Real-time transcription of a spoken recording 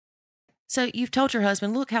So you've told your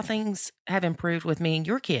husband, look how things have improved with me and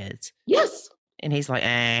your kids. Yes. And he's like,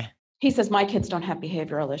 He says, my kids don't have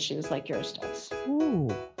behavioral issues like yours does. Ooh.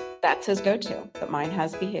 That's his go-to, but mine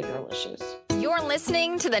has behavioral issues. You're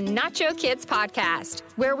listening to the Nacho Kids Podcast,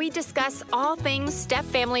 where we discuss all things step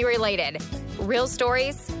family related. Real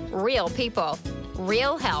stories, real people,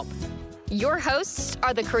 real help. Your hosts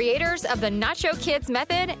are the creators of the Nacho Kids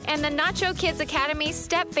Method and the Nacho Kids Academy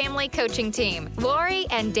Step Family Coaching Team, Lori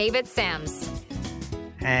and David Sims.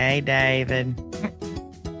 Hey, David.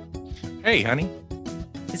 Hey, honey.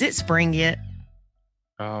 Is it spring yet?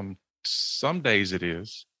 Some days it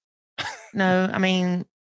is. No, I mean,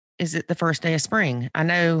 is it the first day of spring? I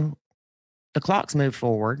know the clocks move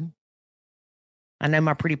forward. I know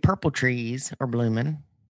my pretty purple trees are blooming.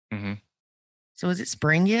 Mm-hmm. So is it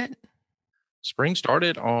spring yet? Spring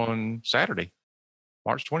started on Saturday,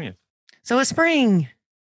 March 20th. So it's spring.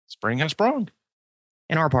 Spring has sprung.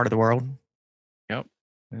 In our part of the world. Yep.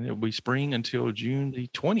 And it'll be spring until June the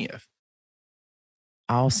 20th.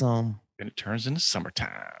 Awesome. And it turns into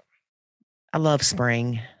summertime. I love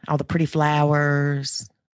spring. All the pretty flowers,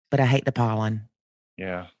 but I hate the pollen.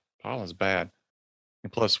 Yeah, pollen's bad.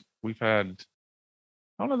 And plus, we've had,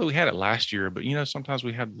 I don't know that we had it last year, but sometimes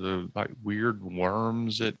we had the weird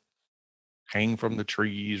worms that hang from the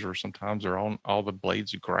trees, or sometimes they're on all the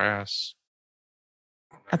blades of grass.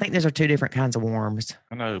 I think those are two different kinds of worms.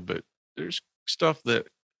 I know, but there's stuff that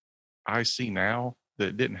I see now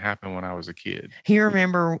that didn't happen when I was a kid. You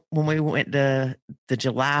remember when we went to the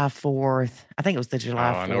July 4th? I think it was the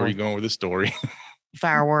July 4th. I know where you're going with this story.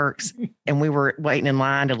 Fireworks. And we were waiting in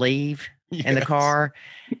line to leave in the car.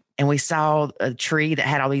 And we saw a tree that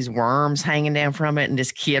had all these worms hanging down from it. And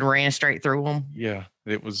this kid ran straight through them. Yeah.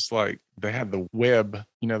 It was like they had the web,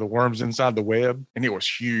 the worms inside the web. And it was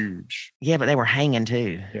huge. Yeah, but they were hanging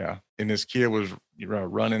too. Yeah. And this kid was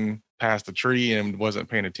running past the tree and wasn't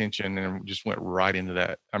paying attention and just went right into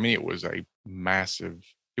that. I mean, it was a massive,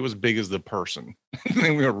 it was big as the person.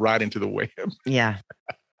 And we went right into the web. Yeah.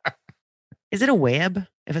 Is it a web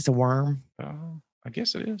if it's a worm? I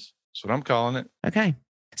guess it is. That's what I'm calling it. Okay.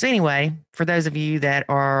 So anyway, for those of you that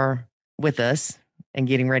are with us and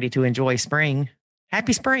getting ready to enjoy spring,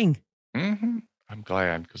 happy spring. Mm-hmm. I'm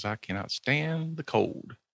glad because I cannot stand the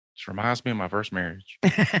cold. This reminds me of my first marriage.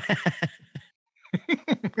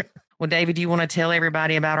 Well, David, do you want to tell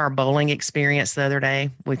everybody about our bowling experience the other day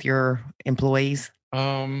with your employees?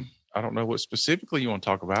 I don't know what specifically you want to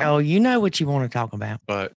talk about. Oh, you know what you want to talk about.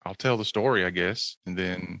 But I'll tell the story, I guess, and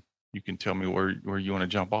then you can tell me where you want to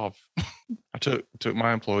jump off. I took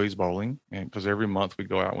my employees bowling, and because every month we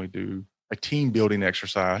go out and we do a team building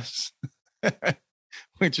exercise,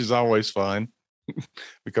 which is always fun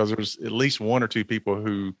because there's at least one or two people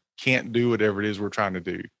who can't do whatever it is we're trying to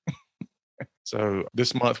do. So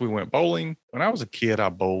this month we went bowling. When I was a kid, I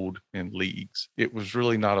bowled in leagues. It was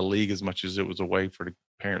really not a league as much as it was a way for the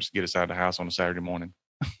parents to get us out of the house on a Saturday morning.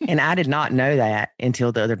 And I did not know that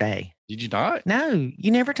until the other day. Did you not? No,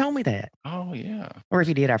 you never told me that. Oh, yeah. Or if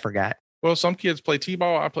you did, I forgot. Well, some kids play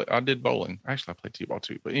t-ball. I did bowling. Actually, I played t-ball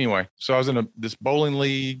too. But anyway, so I was in this bowling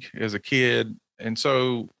league as a kid. And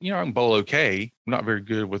so, I can bowl okay. I'm not very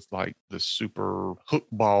good with like the super hook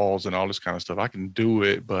balls and all this kind of stuff. I can do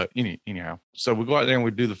it, but anyhow. So we go out there and we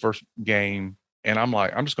do the first game. And I'm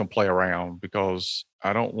like, I'm just going to play around because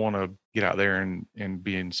I don't want to get out there and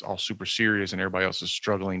being all super serious and everybody else is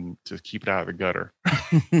struggling to keep it out of the gutter.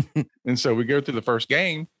 And so we go through the first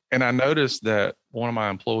game and I noticed that one of my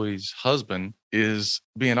employees' husband is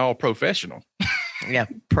being all professional. Yeah,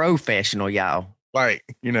 professional, y'all. Like,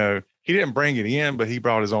 he didn't bring it in, but he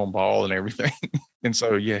brought his own ball and everything. And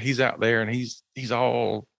so, yeah, he's out there and he's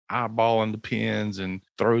all eyeballing the pins and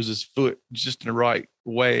throws his foot just in the right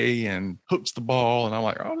way and hooks the ball. And I'm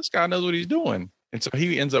like, oh, this guy knows what he's doing. And so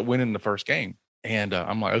he ends up winning the first game. And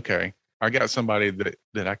I'm like, okay, I got somebody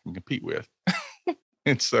that I can compete with.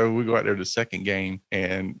 And so we go out there to the second game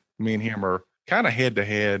and me and him are kind of head to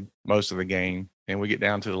head most of the game. And we get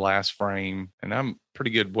down to the last frame and I'm pretty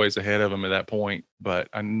good ways ahead of him at that point. But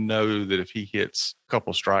I know that if he hits a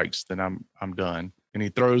couple strikes, then I'm done. And he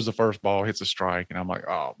throws the first ball, hits a strike. And I'm like,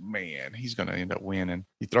 oh man, he's going to end up winning.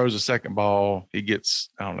 He throws the second ball. He gets,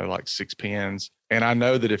 I don't know, like 6 pins. And I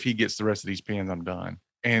know that if he gets the rest of these pins, I'm done.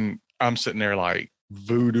 And I'm sitting there like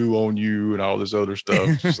voodoo on you and all this other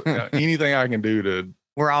stuff. Just, anything I can do to.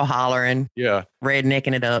 We're all hollering. Yeah.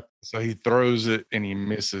 Rednecking it up. So he throws it and he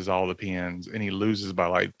misses all the pins and he loses by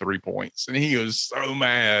like 3 points. And he was so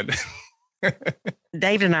mad.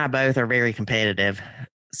 David and I both are very competitive.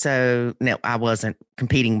 So, no, I wasn't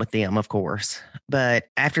competing with them, of course. But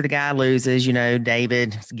after the guy loses,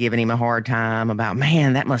 David's giving him a hard time about,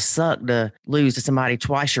 man, that must suck to lose to somebody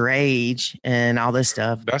twice your age and all this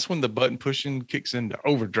stuff. That's when the button pushing kicks into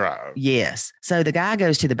overdrive. Yes. So the guy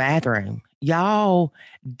goes to the bathroom. Y'all,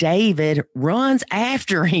 David runs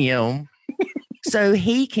after him so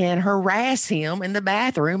he can harass him in the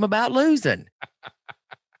bathroom about losing.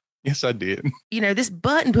 Yes, I did. This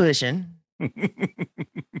button pushing.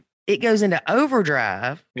 It goes into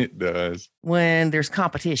overdrive. It does. When there's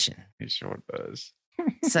competition. It sure does.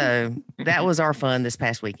 So that was our fun this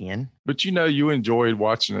past weekend. But you enjoyed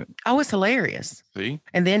watching it. Oh, it's hilarious. See?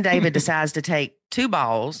 And then David decides to take 2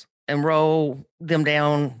 balls and roll them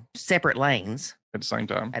down separate lanes. At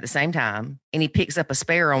the same time. And he picks up a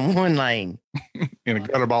spare on one lane. And a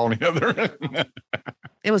gutter ball on the other.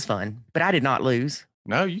 It was fun, but I did not lose.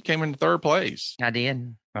 No, you came in 3rd place. I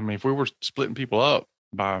did. I mean, if we were splitting people up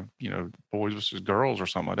by, boys versus girls or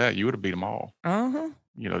something like that, you would have beat them all. Uh-huh.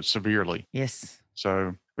 Severely. Yes.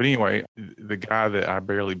 So, but anyway, the guy that I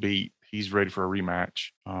barely beat, he's ready for a rematch.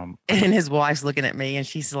 And his wife's looking at me and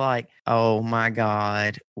she's like, oh my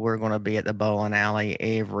God, we're going to be at the bowling alley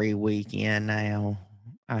every weekend now.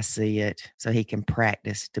 I see it. So he can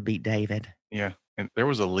practice to beat David. Yeah. And there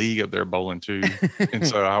was a league up there bowling too. And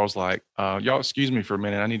so I was like, y'all excuse me for a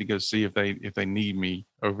minute. I need to go see if they need me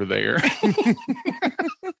over there.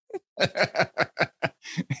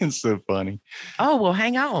 It's so funny. Oh, well,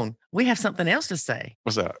 hang on. We have something else to say.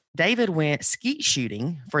 What's that? David went skeet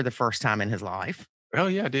shooting for the first time in his life. Oh,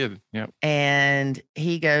 yeah, I did. Yeah. And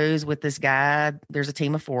he goes with this guy. There's a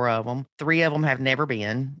team of 4 of them. 3 of them have never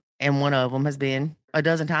been. And one of them has been a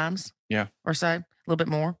dozen times. Yeah. Or so, a little bit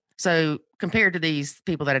more. So compared to these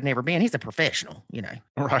people that had never been, he's a professional,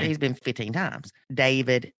 Right. He's been 15 times.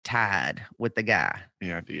 David tied with the guy.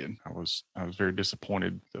 Yeah, I did. I was very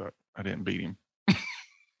disappointed that I didn't beat him.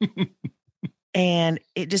 And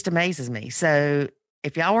it just amazes me. So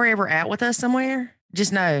if y'all were ever out with us somewhere,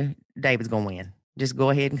 just know David's going to win. Just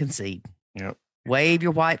go ahead and concede. Yep. Wave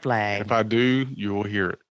your white flag. If I do, you will hear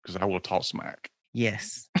it because I will talk smack.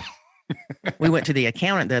 Yes. We went to the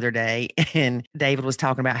accountant the other day and David was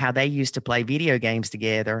talking about how they used to play video games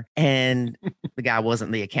together. And the guy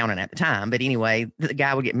wasn't the accountant at the time. But anyway, the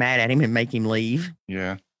guy would get mad at him and make him leave.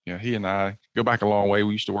 Yeah. Yeah. He and I go back a long way.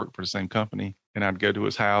 We used to work for the same company and I'd go to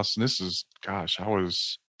his house. And this is, I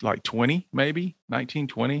was like 20, maybe 19,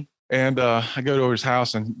 20. And I go to his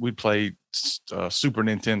house and we'd play Super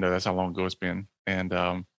Nintendo. That's how long ago it's been. And,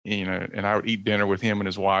 and I would eat dinner with him and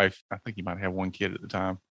his wife. I think he might have one kid at the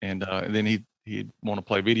time. And then he'd want to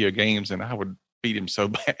play video games, and I would beat him so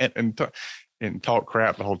bad and talk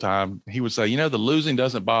crap the whole time. He would say, the losing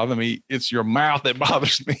doesn't bother me. It's your mouth that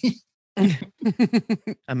bothers me.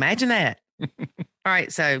 Imagine that. All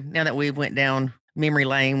right. So now that we went down memory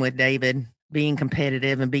lane with David being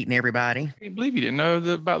competitive and beating everybody. I can't believe you didn't know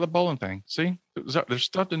about the bowling thing. See, there's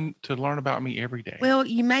stuff to learn about me every day. Well,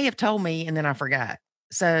 you may have told me and then I forgot.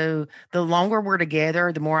 So the longer we're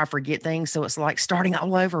together, the more I forget things. So it's like starting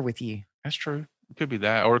all over with you. That's true. It could be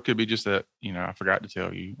that, or it could be just that, I forgot to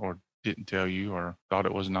tell you or didn't tell you or thought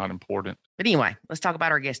it was not important. But anyway, let's talk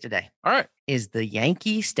about our guest today. All right. Is the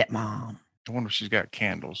Yankee Stepmom. I wonder if she's got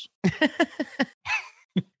candles.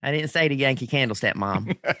 I didn't say the Yankee Candle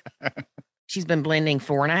Stepmom. She's been blending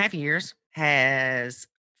 4.5 years, has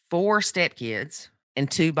 4 stepkids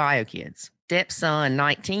and 2 bio kids. Stepson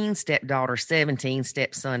 19, stepdaughter 17,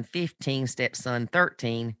 stepson 15, stepson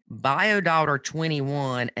 13, bio daughter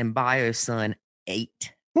 21, and bio son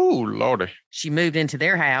 8. Oh, Lordy. She moved into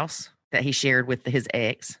their house that he shared with his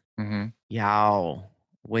ex. Mm-hmm. Y'all,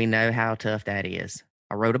 we know how tough that is.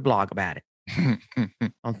 I wrote a blog about it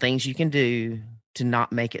on things you can do to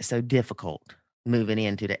not make it so difficult moving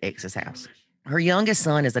into the ex's house. Her youngest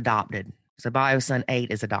son is adopted. So bio son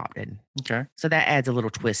 8 is adopted. Okay. So that adds a little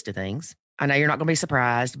twist to things. I know you're not going to be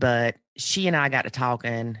surprised, but she and I got to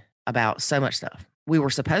talking about so much stuff. We were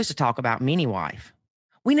supposed to talk about mini wife.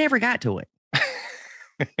 We never got to it.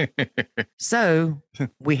 So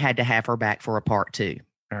we had to have her back for a part 2.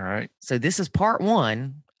 All right. So this is part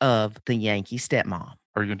 1 of the Yankee Stepmom.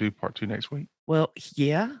 Are you going to do part 2 next week? Well,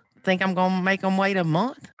 yeah. Think I'm going to make them wait a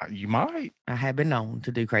month? You might. I have been known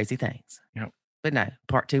to do crazy things. Yep. But no,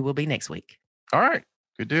 part 2 will be next week. All right.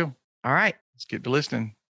 Good deal. All right. Let's get to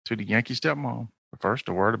listening to the Yankee Stepmom. But first,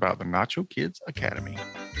 a word about the Nacho Kids Academy.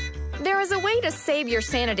 There is a way to save your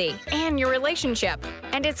sanity and your relationship,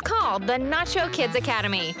 and it's called the Nacho Kids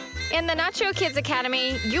Academy. In the Nacho Kids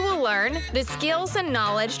Academy, you will learn the skills and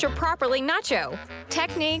knowledge to properly nacho,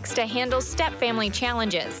 techniques to handle step family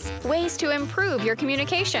challenges, ways to improve your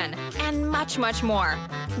communication, and much, much more.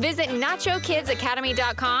 Visit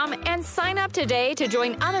nachokidsacademy.com and sign up today to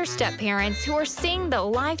join other step parents who are seeing the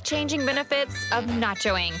life-changing benefits of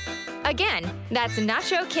nachoing. Again, that's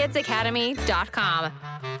nachokidsacademy.com.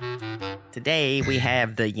 Today we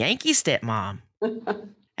have the Yankee Stepmom.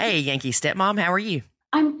 Hey, Yankee Stepmom, how are you?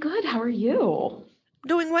 I'm good. How are you?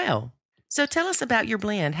 Doing well. So tell us about your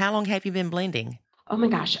blend. How long have you been blending? Oh my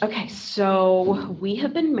gosh. Okay. So we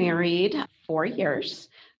have been married 4 years,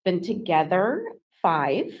 been together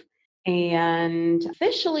 5, and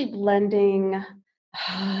officially blending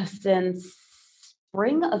since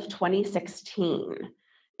spring of 2016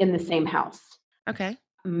 in the same house. Okay.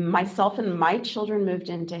 Myself and my children moved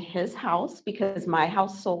into his house because my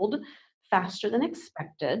house sold faster than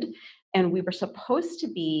expected. And we were supposed to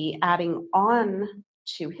be adding on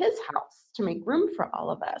to his house to make room for all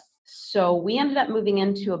of us. So we ended up moving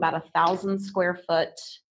into about 1,000 square foot,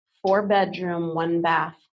 4-bedroom,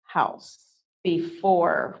 1-bath house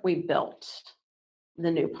before we built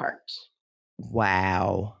the new part.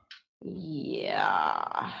 Wow.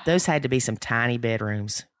 Yeah. Those had to be some tiny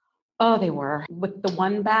bedrooms. Oh, they were. With the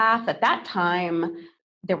 1 bath, at that time,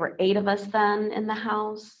 there were 8 of us then in the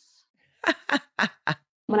house.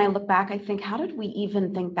 When I look back, I think, how did we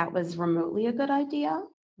even think that was remotely a good idea?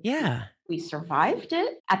 Yeah. We survived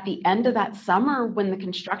it. At the end of that summer, when the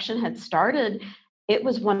construction had started, it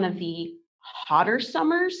was one of the hotter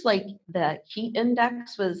summers. Like the heat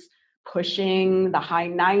index was pushing the high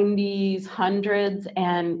 90s, hundreds.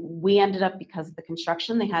 And we ended up, because of the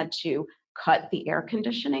construction, they had to cut the air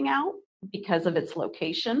conditioning out because of its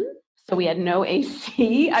location. So we had no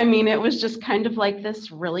AC. I mean, it was just kind of like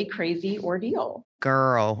this really crazy ordeal.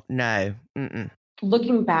 Girl, no. Mm-mm.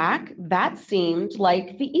 Looking back, that seemed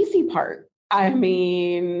like the easy part. I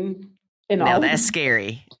mean, Now that's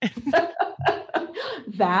scary.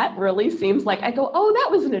 That really seems like, I go, oh, that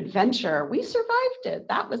was an adventure. We survived it.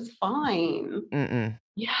 That was fine. Mm-mm.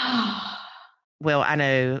 Yeah. Well, I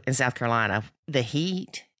know in South Carolina, the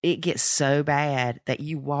heat, it gets so bad that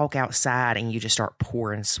you walk outside and you just start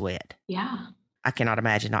pouring sweat. Yeah. I cannot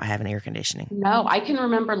imagine not having air conditioning. No, I can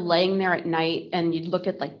remember laying there at night and you'd look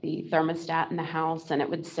at like the thermostat in the house and it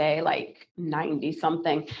would say like 90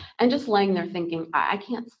 something, and just laying there thinking, I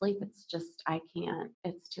can't sleep. It's just, I can't,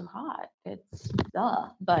 it's too hot. It's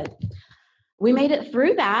but we made it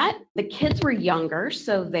through that. The kids were younger,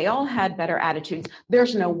 so they all had better attitudes.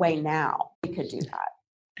 There's no way now we could do that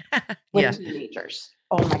with teenagers.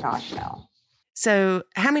 Oh my gosh, no. So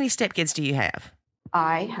how many stepkids do you have?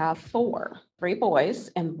 I have 4, 3 boys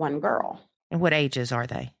and 1 girl. And what ages are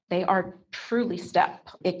they? They are truly step.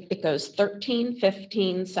 It goes 13,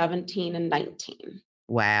 15, 17, and 19.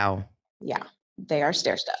 Wow. Yeah, they are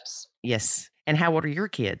stair steps. Yes. And how old are your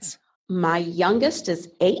kids? My youngest is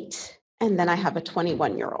 8, and then I have a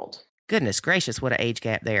 21-year-old. Goodness gracious, what an age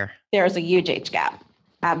gap there. There's a huge age gap.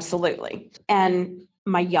 Absolutely. And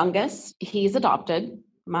my youngest, he's adopted.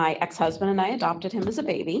 My ex-husband and I adopted him as a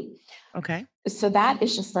baby. Okay. So that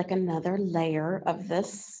is just like another layer of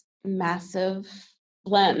this massive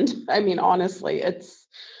blend. I mean, honestly, it's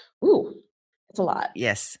a lot.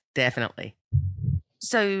 Yes, definitely.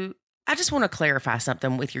 So I just want to clarify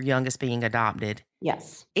something with your youngest being adopted.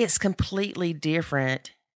 Yes. It's completely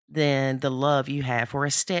different than the love you have for a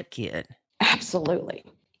stepkid. Absolutely.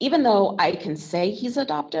 Even though I can say he's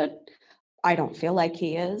adopted, I don't feel like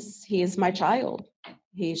he is. He is my child.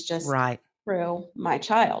 He's just through my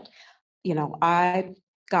child. You know, I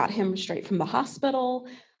got him straight from the hospital.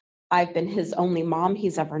 I've been his only mom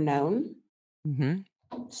he's ever known. Mm-hmm.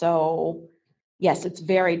 So, yes, it's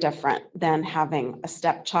very different than having a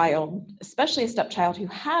stepchild, especially a stepchild who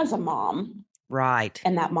has a mom. Right.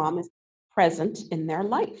 And that mom is present in their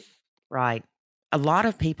life. Right. A lot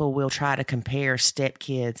of people will try to compare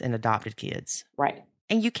stepkids and adopted kids. Right.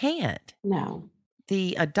 And you can't. No.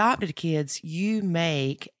 The adopted kids, you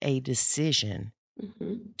make a decision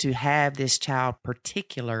to have this child,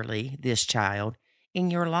 particularly this child, in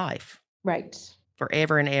your life. Right.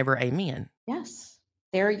 Forever and ever. Amen. Yes.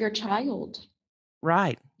 They're your child.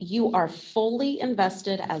 Right. You are fully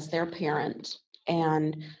invested as their parent,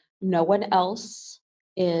 and no one else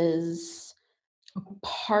is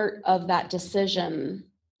part of that decision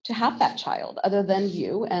to have that child other than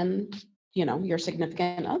you and, you know, your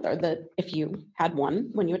significant other, that if you had one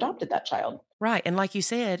when you adopted that child. Right. And like you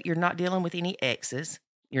said, you're not dealing with any exes.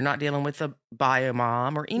 You're not dealing with a bio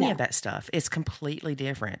mom or any of that stuff. It's completely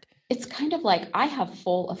different. It's kind of like I have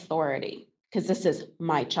full authority because this is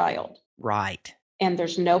my child. Right. And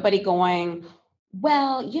there's nobody going,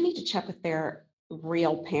 well, you need to check with their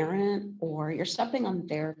real parent, or you're stepping on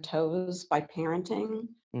their toes by parenting.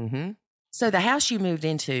 Mm-hmm. So the house you moved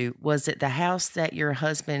into, was it the house that your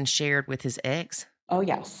husband shared with his ex? Oh,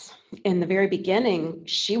 yes. In the very beginning,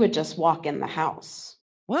 she would just walk in the house.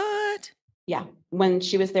 What? Yeah. When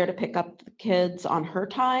she was there to pick up the kids on her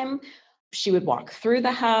time, she would walk through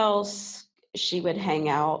the house. She would hang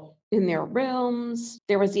out in their rooms.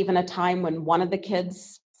 There was even a time when one of the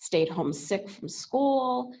kids stayed home sick from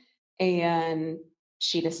school, and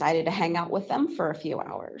she decided to hang out with them for a few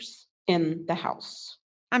hours in the house.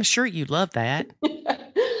 I'm sure you love that.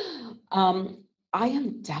 I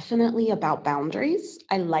am definitely about boundaries.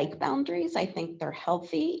 I like boundaries. I think they're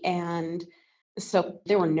healthy. And so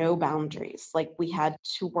there were no boundaries. Like, we had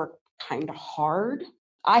to work kind of hard.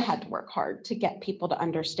 I had to work hard to get people to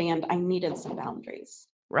understand I needed some boundaries.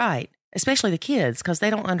 Right. Especially the kids, because they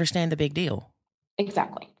don't understand the big deal.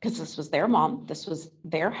 Exactly. Because this was their mom. This was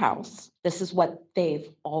their house. This is what they've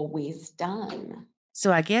always done.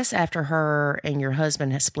 So I guess after her and your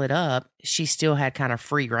husband had split up, she still had kind of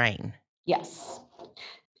free reign. Yes.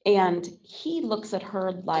 And he looks at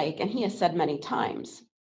her like, and he has said many times,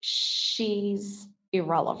 she's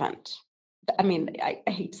irrelevant. I mean, I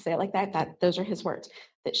hate to say it like that those are his words,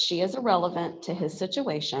 that she is irrelevant to his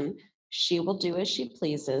situation. She will do as she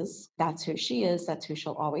pleases. That's who she is. That's who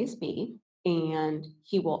she'll always be. And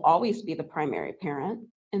he will always be the primary parent.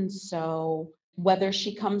 And so whether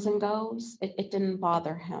she comes and goes, it didn't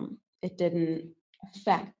bother him. It didn't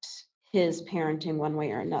affect his parenting one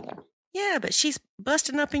way or another. Yeah, but she's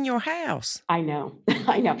busting up in your house. I know.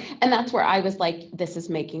 I know. And that's where I was like, this is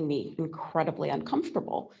making me incredibly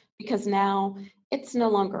uncomfortable, because now it's no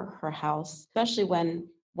longer her house, especially when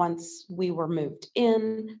once we were moved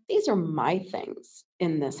in, these are my things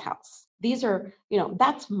in this house. These are,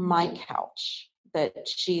 that's my couch that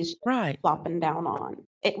she's right flopping down on.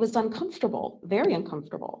 It was uncomfortable, very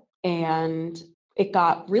uncomfortable. And it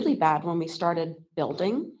got really bad when we started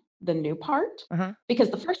building the new part,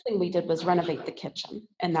 because the first thing we did was renovate the kitchen.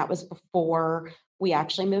 And that was before we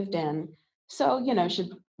actually moved in. So,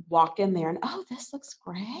 she'd walk in there and, oh, this looks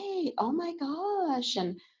great. Oh my gosh.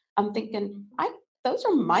 And I'm thinking, those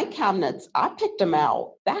are my cabinets. I picked them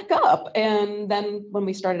out. Back up. And then when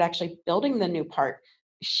we started actually building the new part,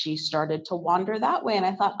 she started to wander that way. And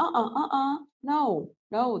I thought,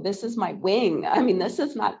 no, this is my wing. I mean, this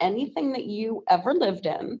is not anything that you ever lived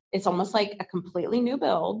in. It's almost like a completely new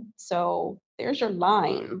build. So there's your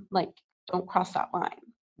line. Like, don't cross that line.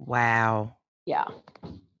 Wow. Yeah.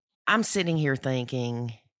 I'm sitting here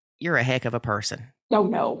thinking, you're a heck of a person.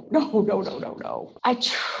 No. I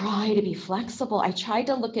try to be flexible. I try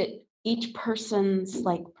to look at each person's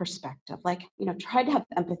perspective, try to have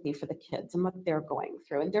empathy for the kids and what they're going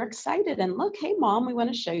through. And they're excited and look, hey, mom, we want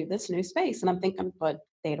to show you this new space. And I'm thinking, but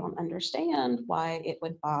they don't understand why it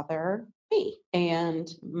would bother me. And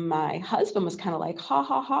my husband was kind of like, ha,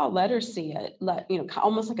 ha, ha, let her see it.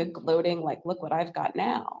 Almost like a gloating, look what I've got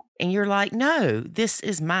now. And you're like, no, this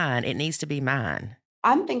is mine. It needs to be mine.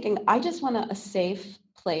 I'm thinking, I just want a safe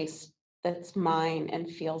place that's mine and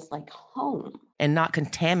feels like home. And not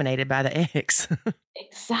contaminated by the ex.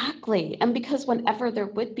 Exactly. And because whenever there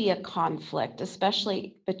would be a conflict,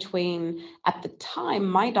 especially between, at the time,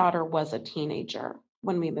 my daughter was a teenager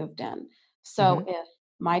when we moved in. So if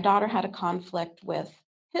my daughter had a conflict with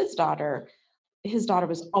his daughter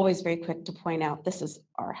was always very quick to point out, this is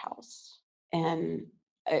our house. And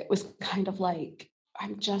it was kind of like,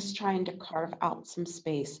 I'm just trying to carve out some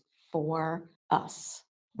space for us.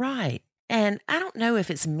 Right. And I don't know if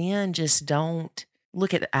it's men just don't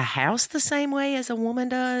look at a house the same way as a woman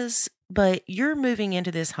does, but you're moving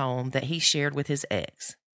into this home that he shared with his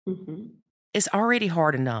ex. Mm-hmm. It's already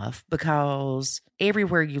hard enough because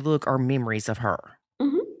everywhere you look are memories of her.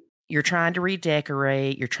 Mm-hmm. You're trying to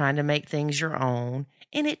redecorate, you're trying to make things your own,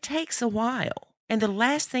 and it takes a while. And the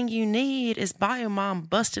last thing you need is bio mom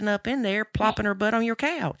busting up in there, plopping her butt on your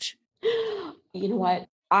couch. You know what?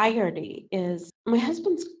 Irony is my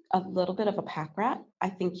husband's a little bit of a pack rat. I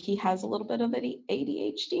think he has a little bit of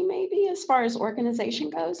ADHD maybe as far as organization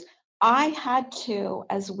goes. I had to,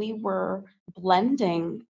 as we were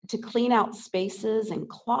blending, to clean out spaces and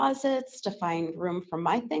closets to find room for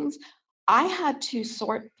my things, I had to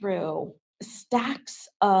sort through stacks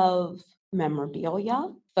of memorabilia,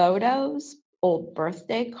 photos, old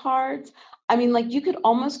birthday cards. I mean, you could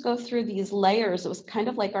almost go through these layers. It was kind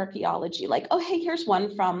of like archaeology, oh, hey, here's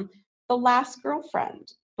one from the last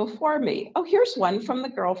girlfriend before me. Oh, here's one from the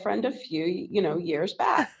girlfriend a few, years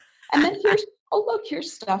back. And then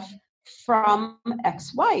here's stuff from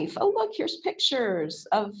ex-wife. Oh, look, here's pictures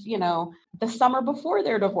of, the summer before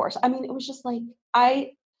their divorce. I mean, it was just like,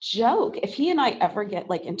 I joke, if he and I ever get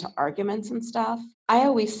like into arguments and stuff, I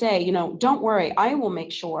always say, don't worry, I will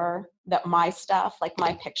make sure that my stuff, like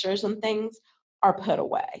my pictures and things, are put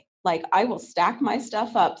away. Like, I will stack my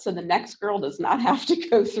stuff up so the next girl does not have to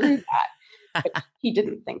go through that. But he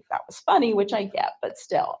didn't think that was funny, which I get, but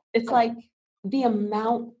still, it's like the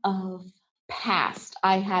amount of past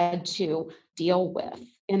I had to deal with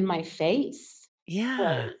in my face.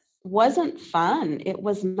 Yeah. Wasn't fun. It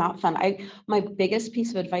was not fun. My biggest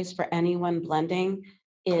piece of advice for anyone blending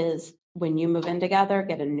is when you move in together,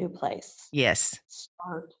 get a new place. Yes.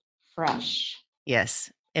 Start fresh.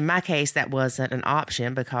 Yes. In my case, that wasn't an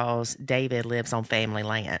option because David lives on family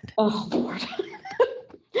land. Oh, Lord.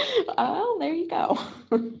 Oh, there you go.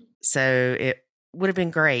 So it would have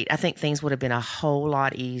been great. I think things would have been a whole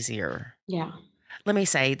lot easier. Yeah. Let me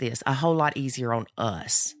say this, a whole lot easier on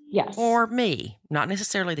us. Yes. Or me, not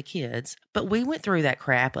necessarily the kids, but we went through that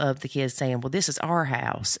crap of the kids saying, well, this is our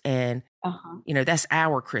house and, that's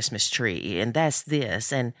our Christmas tree and that's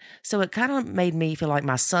this. And so it kind of made me feel like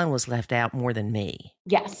my son was left out more than me.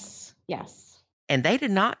 Yes. Yes. And they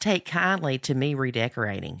did not take kindly to me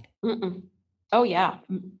redecorating. Mm-mm. Oh, yeah.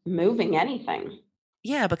 Moving anything.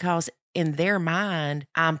 Yeah, because in their mind,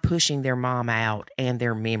 I'm pushing their mom out and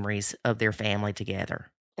their memories of their family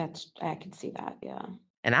together. I can see that. Yeah.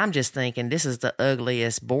 And I'm just thinking, this is the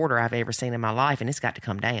ugliest border I've ever seen in my life, and it's got to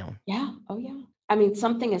come down. Yeah. Oh, yeah. I mean,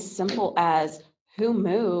 something as simple as who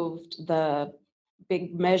moved the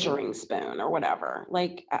big measuring spoon or whatever.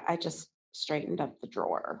 Like, I just straightened up the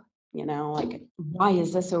drawer, like, why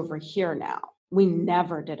is this over here now? We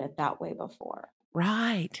never did it that way before.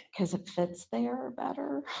 Right. Because it fits there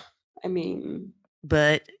better. I mean.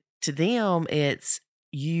 But to them, it's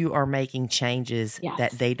you are making changes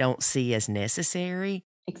that they don't see as necessary.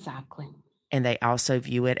 Exactly. And they also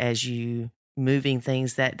view it as you moving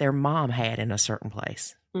things that their mom had in a certain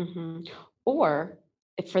place. Mm-hmm. Or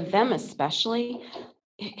for them especially,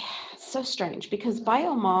 it's so strange because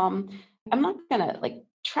bio mom, I'm not going to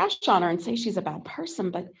trash on her and say she's a bad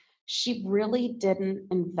person, but she really didn't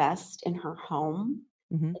invest in her home.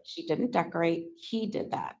 Mm-hmm. She didn't decorate. He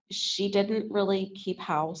did that. She didn't really keep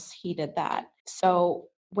house. He did that. So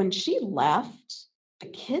when she left, the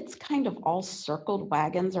kids kind of all circled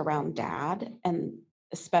wagons around dad and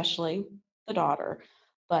especially the daughter,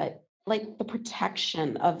 but the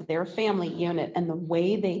protection of their family unit and the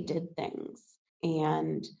way they did things.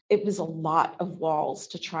 And it was a lot of walls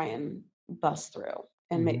to try and bust through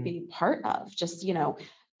and be part of just,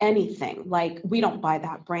 anything. Like, we don't buy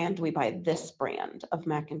that brand. We buy this brand of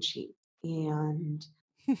mac and cheese. And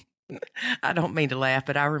I don't mean to laugh,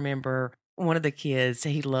 but I remember one of the kids,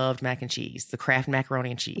 he loved mac and cheese, the Kraft macaroni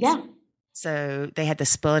and cheese. Yeah. So they had the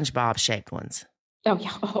SpongeBob shaped ones. Oh,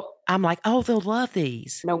 yeah. Oh. I'm like, oh, they'll love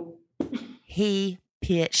these. Nope. He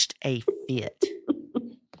pitched a fit.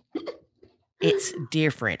 It's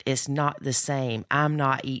different. It's not the same. I'm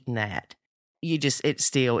not eating that.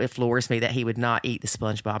 It floors me that he would not eat the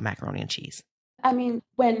SpongeBob macaroni and cheese. I mean,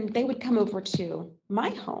 when they would come over to my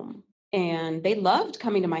home, and they loved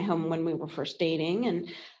coming to my home when we were first dating,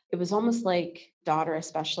 and it was almost like daughter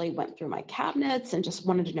especially went through my cabinets and just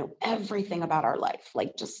wanted to know everything about our life.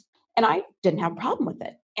 And I didn't have a problem with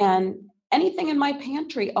it. And anything in my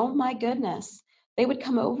pantry, oh my goodness, they would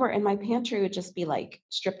come over and my pantry would just be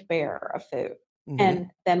stripped bare of food. Mm-hmm.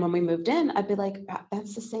 And then when we moved in, I'd be like,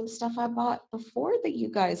 that's the same stuff I bought before that you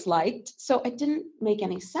guys liked. So it didn't make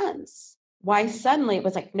any sense. Why suddenly it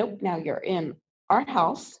was like, nope, now you're in our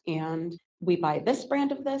house and we buy this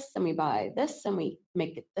brand of this and we buy this and we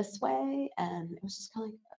make it this way. And it was just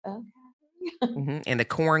kind of like, okay. Mm-hmm. And the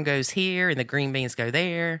corn goes here and the green beans go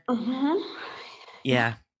there. Mm-hmm.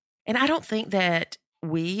 Yeah. And I don't think that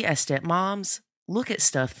we as stepmoms look at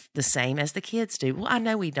stuff the same as the kids do. Well, I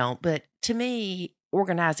know we don't, but to me,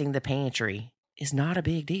 organizing the pantry is not a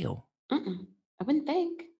big deal. Mm-mm. I wouldn't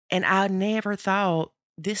think. And I never thought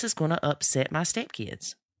this is going to upset my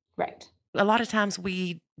stepkids. Right. A lot of times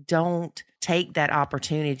we don't take that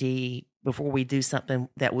opportunity before we do something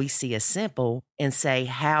that we see as simple and say,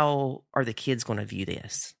 how are the kids going to view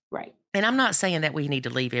this? Right. And I'm not saying that we need to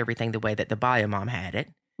leave everything the way that the bio mom had it.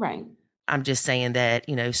 Right. I'm just saying that,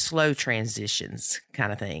 slow transitions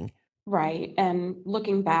kind of thing. Right. And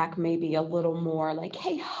looking back, maybe a little more like,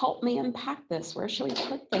 hey, help me unpack this. Where should we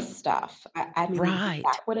put this stuff? I mean, right.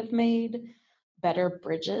 That would have made better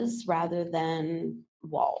bridges rather than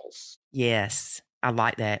walls. Yes. I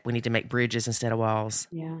like that. We need to make bridges instead of walls.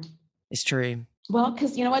 Yeah. It's true. Well,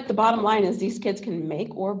 because you know what? The bottom line is these kids can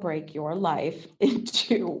make or break your life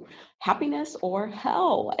into happiness or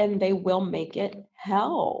hell, and they will make it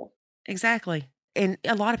hell. Exactly. And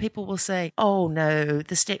a lot of people will say, oh, no,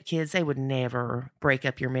 the stepkids, they would never break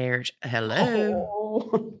up your marriage. Hello.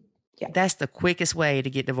 Oh. Yeah. That's the quickest way to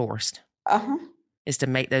get divorced is to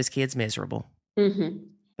make those kids miserable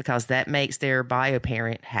because that makes their bio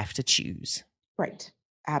parent have to choose. Right.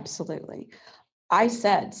 Absolutely. I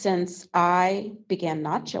said, since I began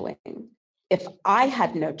nachoing, if I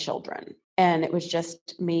had no children and it was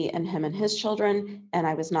just me and him and his children, and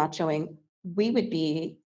I was nachoing, we would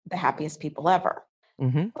be the happiest people ever.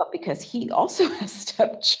 But because he also has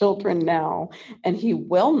stepchildren now and he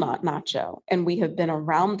will not nacho, and we have been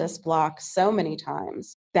around this block so many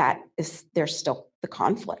times, there's still the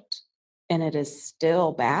conflict. And it is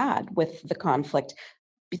still bad with the conflict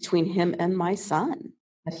between him and my son,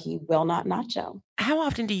 that he will not nacho. How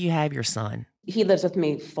often do you have your son? He lives with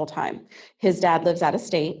me full time. His dad lives out of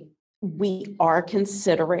state. His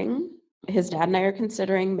dad and I are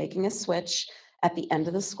considering making a switch at the end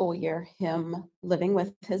of the school year, him living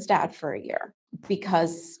with his dad for a year,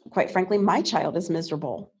 because quite frankly, my child is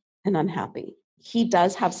miserable and unhappy. He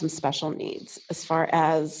does have some special needs as far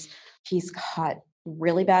as he's got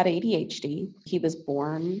really bad ADHD. He was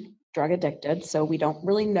born drug addicted, so we don't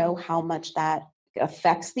really know how much that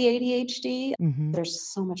affects the ADHD.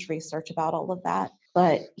 There's so much research about all of that,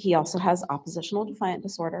 but he also has oppositional defiant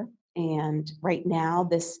disorder. And right now,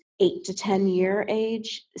 this 8 to 10 year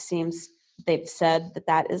age they've said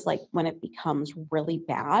that is like when it becomes really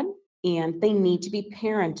bad, and they need to be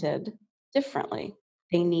parented differently.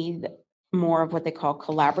 They need more of what they call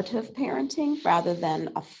collaborative parenting rather than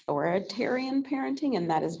authoritarian parenting. And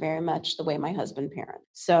that is very much the way my husband parents.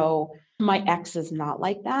 So my ex is not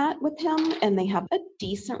like that with him, and they have a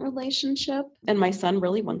decent relationship. And my son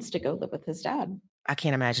really wants to go live with his dad. I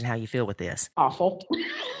can't imagine how you feel with this. Awful.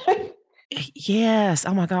 Yes.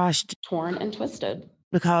 Oh my gosh. Torn and twisted.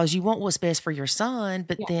 Because you want what's best for your son,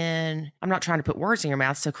 but then I'm not trying to put words in your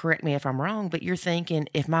mouth, so correct me if I'm wrong, but you're thinking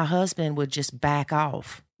if my husband would just back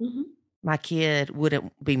off, my kid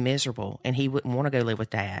wouldn't be miserable and he wouldn't want to go live with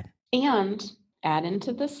dad. And add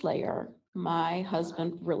into this layer, my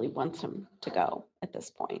husband really wants him to go at this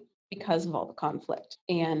point because of all the conflict.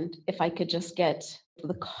 And if I could just get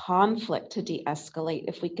the conflict to de-escalate,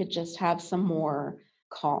 if we could just have some more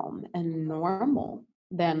calm and normal,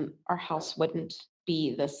 then our house wouldn't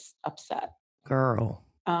be this upset. Girl.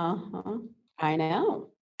 I know.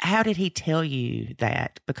 How did he tell you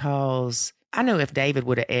that? Because I know if David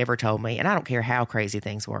would have ever told me, and I don't care how crazy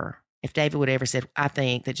things were, if David would have ever said, I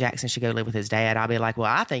think that Jackson should go live with his dad, I'll be like,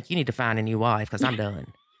 well, I think you need to find a new wife because I'm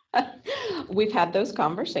done. We've had those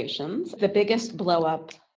conversations. The biggest blow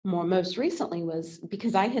up most recently was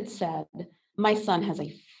because I had said, my son has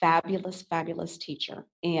a fabulous, fabulous teacher.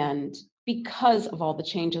 And because of all the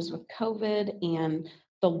changes with COVID and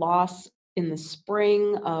the loss in the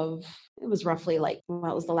spring of, it was roughly it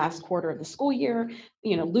was the last quarter of the school year,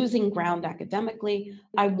 losing ground academically,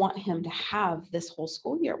 I want him to have this whole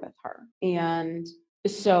school year with her. And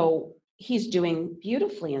so he's doing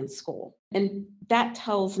beautifully in school. And that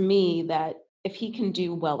tells me that if he can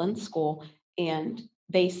do well in school and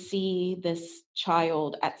they see this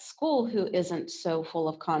child at school who isn't so full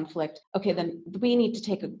of conflict, okay, then we need to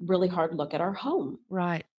take a really hard look at our home.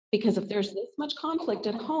 Right. Because if there's this much conflict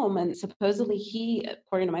at home and supposedly he,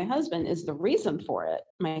 according to my husband, is the reason for it,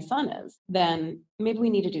 my son is, then maybe we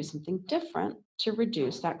need to do something different to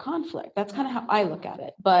reduce that conflict. That's kind of how I look at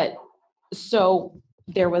it. But so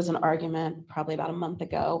there was an argument probably about a month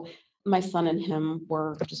ago. My son and him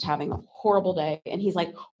were just having a horrible day. And he's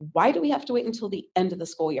like, why do we have to wait until the end of the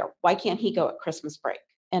school year? Why can't he go at Christmas break?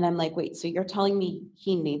 And I'm like, wait, so you're telling me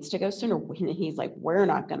he needs to go sooner? And he's like, we're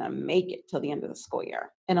not going to make it till the end of the school year.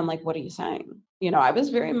 And I'm like, what are you saying? I was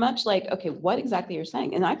very much like, okay, what exactly you're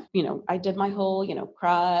saying? And I did my whole,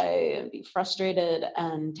 cry and be frustrated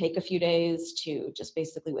and take a few days to just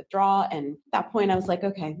basically withdraw. And at that point I was like,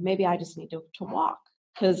 okay, maybe I just need to walk.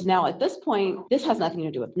 Because now at this point, this has nothing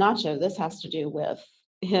to do with Nacho. This has to do with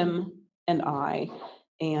him and I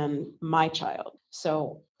and my child.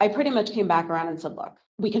 So I pretty much came back around and said, look,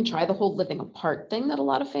 we can try the whole living apart thing that a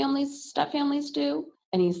lot of step families do.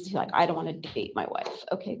 And he's like, I don't want to date my wife.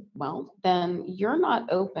 Okay, well, then you're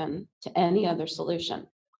not open to any other solution.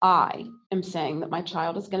 I am saying that my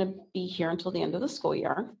child is going to be here until the end of the school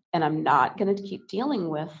year, and I'm not going to keep dealing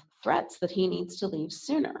with threats that he needs to leave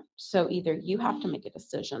sooner. So either you have to make a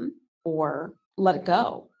decision or let it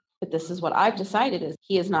go. But this is what I've decided is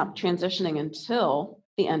he is not transitioning until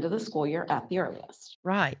the end of the school year at the earliest.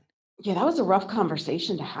 Right. Yeah, that was a rough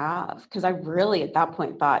conversation to have because I really at that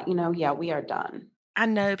point thought, yeah, we are done. I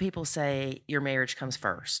know people say your marriage comes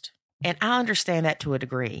first, and I understand that to a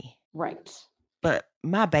degree. Right. But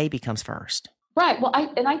my baby comes first. Right. Well,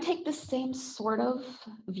 I take the same sort of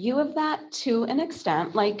view of that to an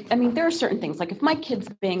extent. Like, I mean, there are certain things, like if my kid's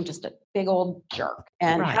being just a big old jerk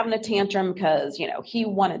and having a tantrum because, he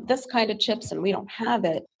wanted this kind of chips and we don't have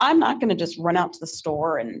it, I'm not going to just run out to the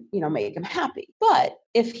store and, make him happy. But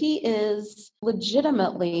if he is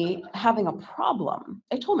legitimately having a problem,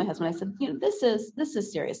 I told my husband, I said, this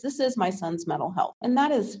is serious. This is my son's mental health. And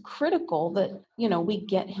that is critical that, we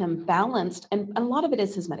get him balanced. And a lot of it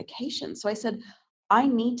is his medication. So I said, I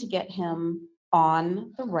need to get him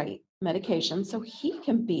on the right medication so he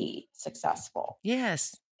can be successful.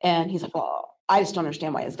 Yes. And he's like, well, I just don't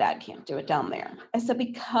understand why his dad can't do it down there. I said,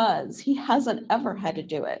 because he hasn't ever had to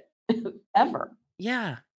do it, ever.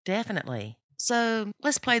 Yeah, definitely. So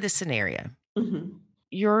let's play this scenario. Mm-hmm.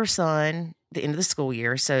 Your son, the end of the school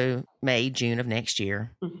year, so May, June of next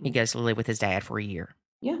year, he goes to live with his dad for a year.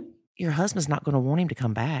 Yeah. Your husband's not going to want him to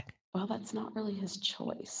come back. Well, that's not really his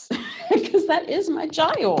choice because that is my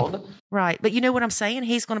child. Right. But you know what I'm saying?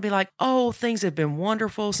 He's going to be like, oh, things have been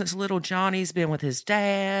wonderful since little Johnny's been with his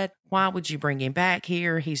dad. Why would you bring him back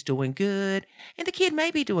here? He's doing good. And the kid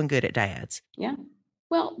may be doing good at dad's. Yeah.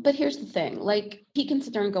 Well, but here's the thing. Like, he can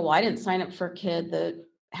sit there and go, well, I didn't sign up for a kid that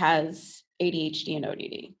has ADHD and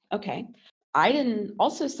ODD. Okay. I didn't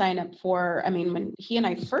also sign up for, when he and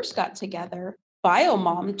I first got together,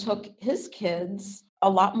 Biomom took his kids a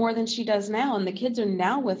lot more than she does now. And the kids are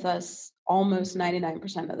now with us almost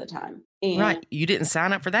 99% of the time. And right. You didn't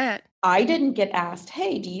sign up for that. I didn't get asked,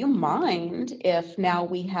 hey, do you mind if now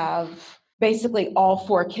we have basically all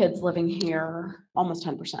 4 kids living here almost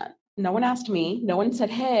 10%? No one asked me. No one said,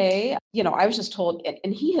 hey, I was just told,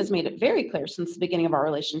 and he has made it very clear since the beginning of our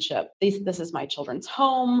relationship, this is my children's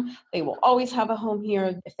home. They will always have a home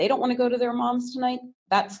here. If they don't want to go to their mom's tonight,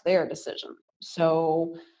 that's their decision.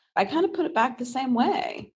 So I kind of put it back the same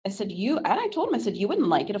way. I said, and I told him, I said, you wouldn't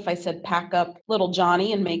like it if I said, pack up little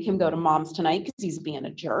Johnny and make him go to mom's tonight because he's being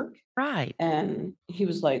a jerk. Right. And he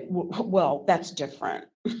was like, well, that's different.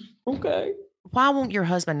 Okay. Why won't your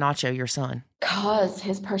husband Nacho your son? Because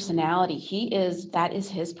his personality, that is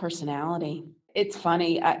his personality. It's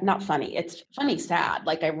funny, not funny. It's funny, sad,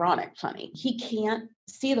 like ironic funny. He can't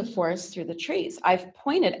see the forest through the trees. I've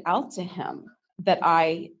pointed out to him that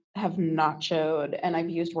I have nachoed, and I've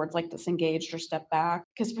used words like disengaged or step back,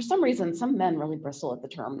 because for some reason, some men really bristle at the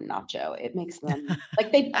term nacho. It makes them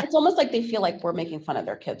it's almost like they feel like we're making fun of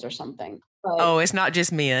their kids or something. But oh, it's not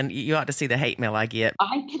just men. You ought to see the hate mail I get.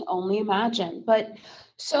 I can only imagine. But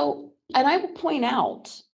so, and I will point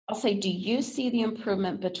out, I'll say, do you see the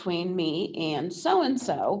improvement between me and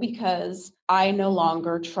so-and-so? Because I no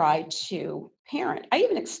longer try to parent. I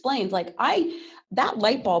even explained, that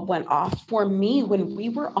light bulb went off for me when we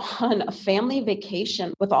were on a family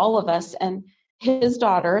vacation with all of us. And his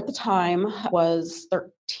daughter at the time was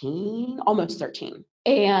 13, almost 13.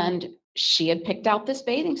 And she had picked out this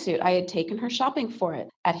bathing suit. I had taken her shopping for it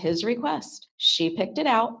at his request. She picked it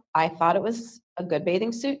out. I thought it was a good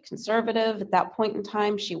bathing suit, conservative. At that point in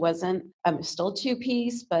time, she wasn't, still a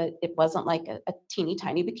 2-piece, but it wasn't like a teeny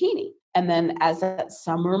tiny bikini. And then as that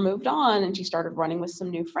summer moved on and she started running with some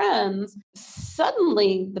new friends,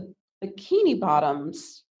 suddenly the bikini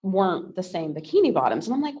bottoms weren't the same bikini bottoms.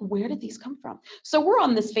 And I'm like, where did these come from? So we're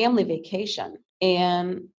on this family vacation.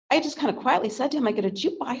 And I just kind of quietly said to him, I go, did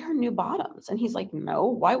you buy her new bottoms? And he's like, no,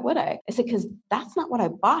 why would I? I said, because that's not what I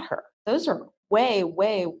bought her. Those are way,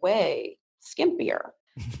 way, way skimpier.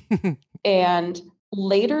 And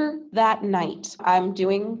later that night, I'm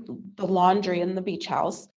doing the laundry in the beach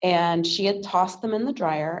house, and she had tossed them in the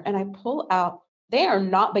dryer, and I pull out, they are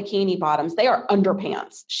not bikini bottoms. They are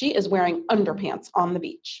underpants. She is wearing underpants on the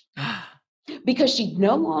beach because she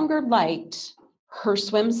no longer liked her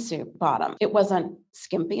swimsuit bottom. It wasn't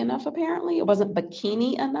skimpy enough, apparently. It wasn't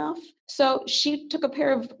bikini enough. So she took a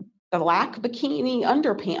pair of black bikini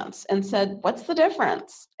underpants and said, what's the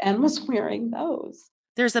difference? And was wearing those.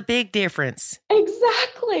 There's a big difference.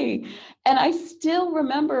 Exactly. And I still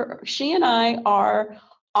remember she and I are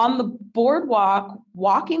on the boardwalk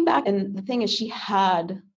walking back. And the thing is, she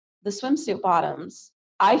had the swimsuit bottoms.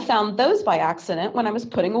 I found those by accident when I was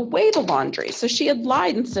putting away the laundry. So she had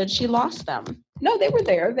lied and said she lost them. No, they were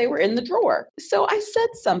there. They were in the drawer. So I said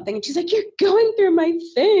something and she's like, you're going through my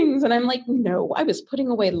things. And I'm like, no, I was putting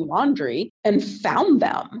away laundry and found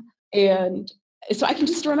them. And So I can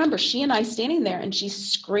just remember she and I standing there and she's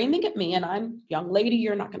screaming at me and I'm, young lady,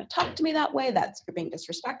 you're not going to talk to me that way. You're being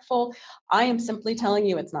disrespectful. I am simply telling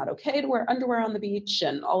you it's not okay to wear underwear on the beach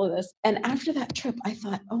and all of this. And after that trip, I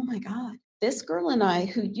thought, oh my God, this girl and I,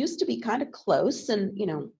 who used to be kind of close and,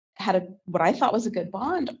 had what I thought was a good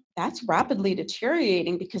bond, that's rapidly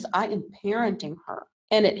deteriorating because I am parenting her.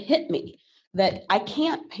 And it hit me that I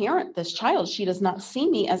can't parent this child. She does not see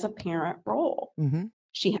me as a parent role. Mm-hmm.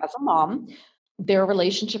 She has a mom. Their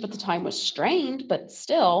relationship at the time was strained, but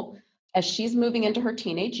still, as she's moving into her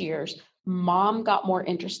teenage years, mom got more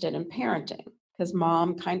interested in parenting because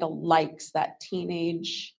mom kind of likes that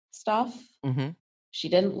teenage stuff. Mm-hmm. She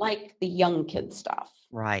didn't like the young kid stuff.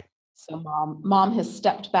 Right. So mom has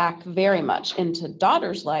stepped back very much into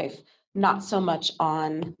daughter's life, not so much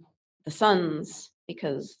on the sons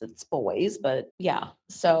because it's boys, but yeah.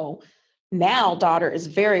 So now daughter is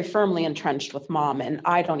very firmly entrenched with mom and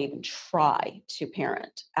I don't even try to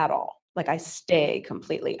parent at all. Like I stay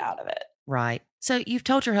completely out of it. Right. So you've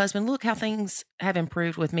told your husband, look how things have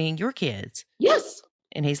improved with me and your kids. Yes.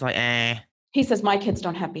 And he's like, He says, my kids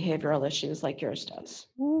don't have behavioral issues like yours does.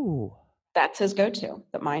 Ooh. That's his go-to,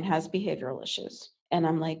 that mine has behavioral issues. And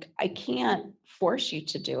I'm like, I can't force you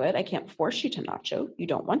to do it. I can't force you to nacho. You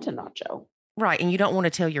don't want to nacho. Right. And you don't want to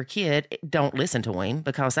tell your kid, don't listen to him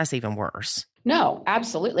because that's even worse. No,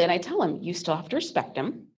 absolutely. And I tell him, you still have to respect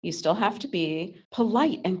him. You still have to be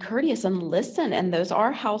polite and courteous and listen. And those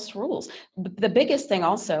are house rules. The biggest thing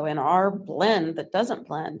also in our blend that doesn't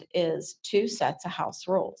blend is 2 sets of house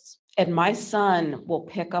rules. And my son will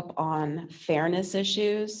pick up on fairness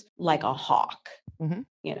issues like a hawk.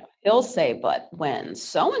 Mm-hmm. He'll say, but when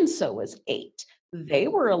so-and-so was 8, they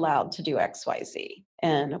were allowed to do XYZ.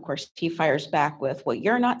 And of course, he fires back with, well,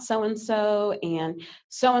 you're not so-and-so, and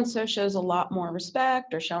so-and-so shows a lot more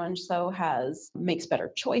respect, or so-and-so makes better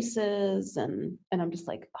choices. And I'm just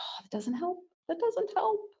like, oh, that doesn't help. That doesn't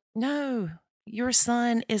help. No, your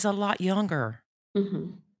son is a lot younger.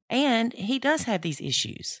 Mm-hmm. And he does have these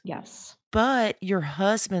issues. Yes. But your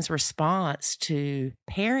husband's response to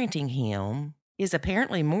parenting him is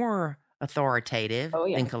apparently more authoritative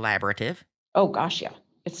than collaborative. Oh, gosh, yeah.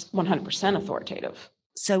 It's 100% authoritative.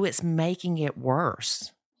 So it's making it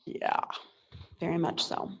worse. Yeah, very much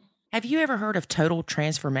so. Have you ever heard of total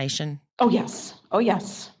transformation? Oh, yes. Oh,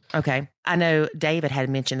 yes. Okay. I know David had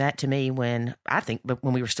mentioned that to me when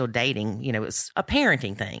we were still dating, it was a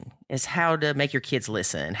parenting thing. It's how to make your kids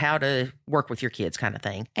listen, how to work with your kids kind of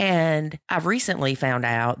thing. And I've recently found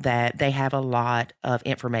out that they have a lot of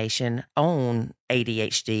information on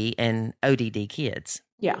ADHD and ODD kids.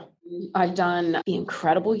 Yeah. I've done the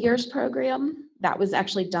Incredible Years program. That was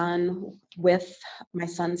actually done with my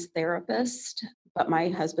son's therapist, but my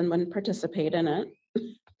husband wouldn't participate in it.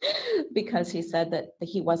 Because he said that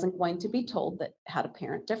he wasn't going to be told that how to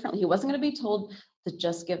parent differently. He wasn't going to be told to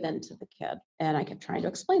just give in to the kid. And I kept trying to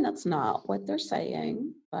explain that's not what they're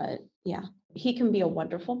saying. But yeah, he can be a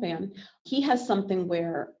wonderful man. He has something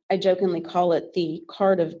where I jokingly call it the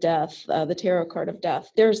card of death, the tarot card of death.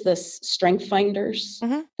 There's this strength finders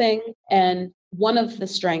thing. And one of the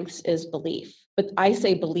strengths is belief. But I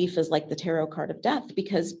say belief is like the tarot card of death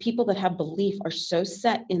because people that have belief are so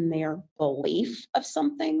set in their belief of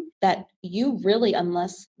something that you really,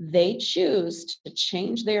 unless they choose to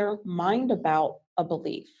change their mind about a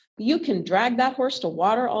belief, you can drag that horse to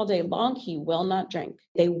water all day long. He will not drink.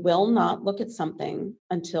 They will not look at something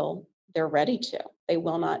until they're ready to. They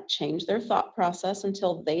will not change their thought process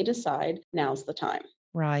until they decide now's the time.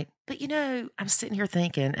 Right. But I'm sitting here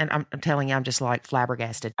thinking, and I'm telling you, I'm just like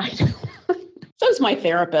flabbergasted. I know. So's my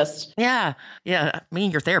therapist. Yeah. Me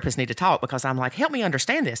and your therapist need to talk because I'm like, help me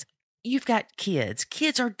understand this. You've got kids.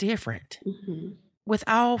 Kids are different. Mm-hmm. With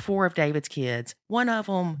all 4 of David's kids, one of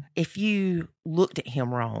them, if you looked at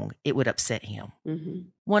him wrong, it would upset him. Mm-hmm.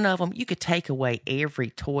 One of them, you could take away every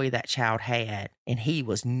toy that child had, and he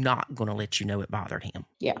was not going to let you know it bothered him.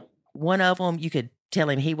 Yeah. One of them, you could tell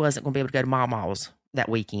him he wasn't going to be able to go to Mama's that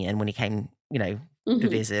weekend when he came, to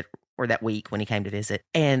visit, or that week when he came to visit.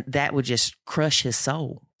 And that would just crush his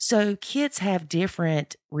soul. So kids have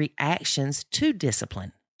different reactions to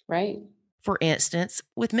discipline. Right. For instance,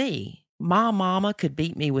 with me, my mama could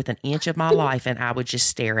beat me with an inch of my life and I would just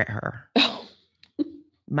stare at her.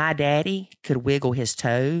 My daddy could wiggle his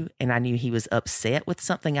toe and I knew he was upset with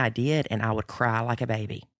something I did and I would cry like a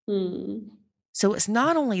baby. So it's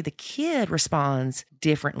not only the kid responds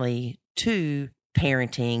differently to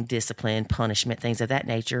parenting, discipline, punishment, things of that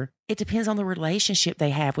nature. It depends on the relationship they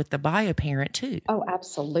have with the bio parent too. Oh,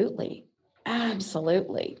 absolutely.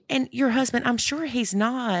 Absolutely. And your husband, I'm sure he's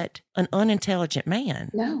not an unintelligent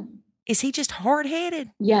man. No. Is he just hard-headed?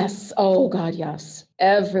 Yes. Oh, God, yes.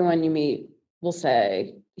 Everyone you meet will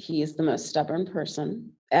say he's the most stubborn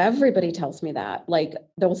person. Everybody tells me that. Like,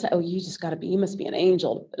 they'll say, oh, you must be an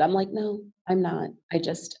angel. But I'm like, no, I'm not. I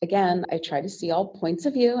try to see all points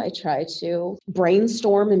of view. I try to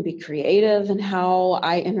brainstorm and be creative in how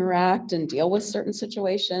I interact and deal with certain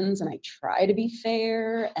situations. And I try to be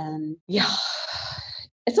fair. And yeah,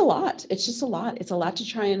 it's a lot. It's just a lot. It's a lot to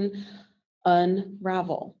try and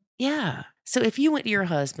unravel. Yeah. So if you went to your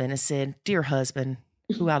husband and said, dear husband,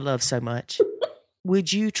 who I love so much,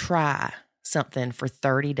 would you try something for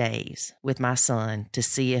 30 days with my son to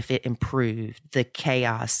see if it improved the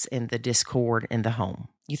chaos and the discord in the home?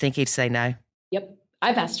 You think he'd say no? Yep.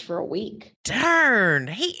 I've asked for a week. Darn,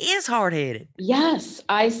 he is hard-headed. Yes.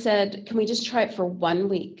 I said, can we just try it for 1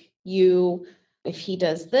 week? If he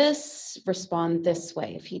does this, respond this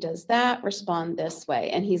way. If he does that, respond this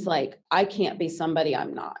way. And he's like, I can't be somebody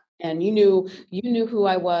I'm not. And you knew who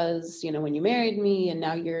I was, when you married me, and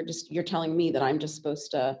now you're telling me that I'm just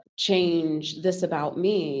supposed to change this about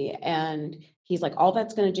me. And he's like, all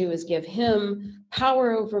that's going to do is give him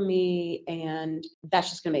power over me, and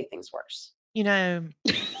that's just going to make things worse. I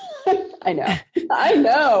know.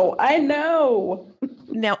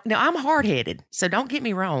 Now I'm hard-headed, so don't get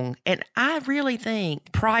me wrong. And I really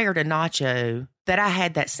think prior to Nacho that I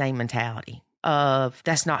had that same mentality of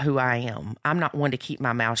that's not who I am. I'm not one to keep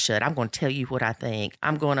my mouth shut. I'm going to tell you what I think.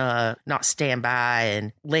 I'm going to not stand by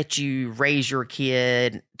and let you raise your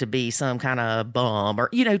kid to be some kind of bum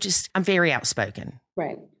or, I'm very outspoken.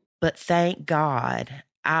 Right. But thank God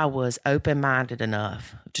I was open-minded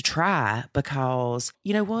enough to try, because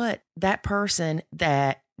you know what? That person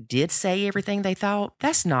that did say everything they thought,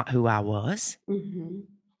 that's not who I was. Mm-hmm.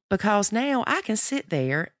 Because now I can sit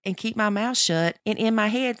there and keep my mouth shut and in my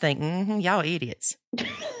head think, y'all idiots.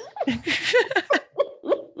 I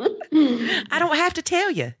don't have to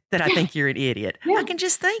tell you that I think you're an idiot. Yeah. I can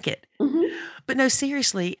just think it. Mm-hmm. But no,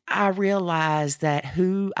 seriously, I realized that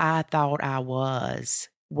who I thought I was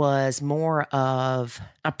more of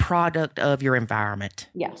a product of your environment.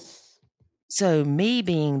 Yes. So me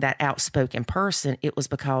being that outspoken person, it was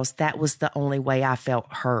because that was the only way I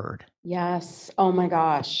felt heard. Yes. Oh my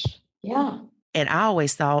gosh. Yeah. And I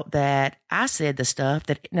always thought that I said the stuff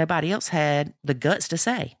that nobody else had the guts to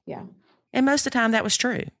say. Yeah. And most of the time that was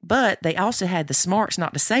true. But they also had the smarts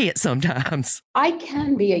not to say it sometimes. I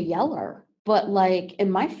can be a yeller, but like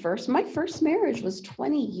in my first marriage was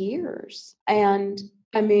 20 years. And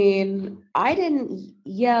I mean, I didn't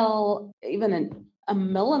yell even a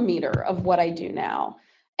millimeter of what I do now.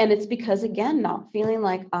 And it's because, again, not feeling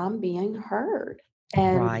like I'm being heard.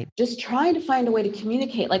 And just trying to find a way to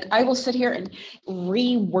communicate. Like I will sit here and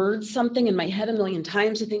reword something in my head a million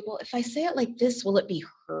times and think, well, if I say it like this, will it be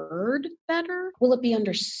heard better? Will it be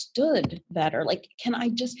understood better? Like,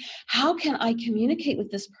 how can I communicate with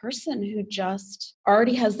this person who just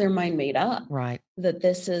already has their mind made up? Right. That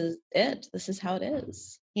this is it. This is how it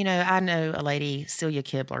is. I know a lady, Celia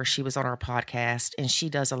Kibler, she was on our podcast and she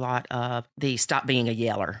does a lot of the stop being a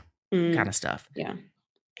yeller kind of stuff. Yeah.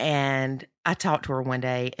 And I talked to her one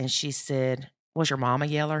day and she said, was your mom a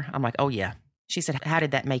yeller? I'm like, oh yeah. She said, how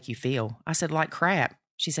did that make you feel? I said, like crap.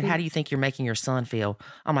 She said, how do you think you're making your son feel?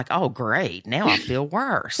 I'm like, oh, great. Now I feel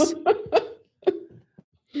worse.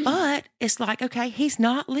 But it's like, okay, he's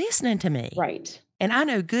not listening to me. Right. And I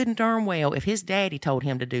know good and darn well if his daddy told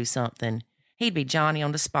him to do something, he'd be Johnny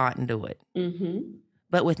on the spot and do it. Mm-hmm.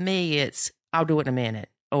 But with me, it's, I'll do it in a minute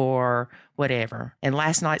or whatever. And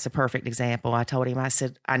last night's a perfect example. I told him, I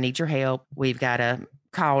said, I need your help. We've got a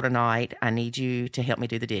call tonight. I need you to help me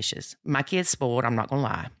do the dishes. My kid's spoiled. I'm not going to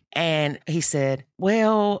lie. And he said,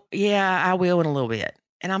 well, yeah, I will in a little bit.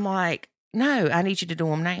 And I'm like, no, I need you to do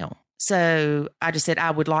them now. So I just said,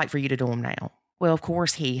 I would like for you to do them now. Well, of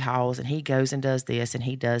course, he hauls and he goes and does this and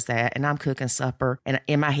he does that. And I'm cooking supper. And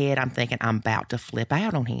in my head, I'm thinking I'm about to flip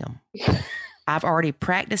out on him. I've already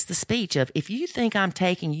practiced the speech of, if you think I'm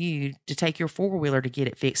taking you to take your four-wheeler to get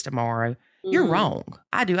it fixed tomorrow, you're wrong.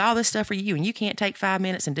 I do all this stuff for you and you can't take 5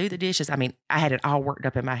 minutes and do the dishes. I mean, I had it all worked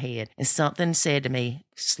up in my head and something said to me,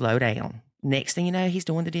 slow down. Next thing you know, he's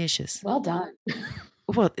doing the dishes. Well done.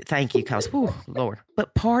 Well, thank you, because, Lord.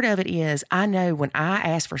 But part of it is, I know when I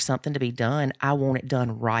ask for something to be done, I want it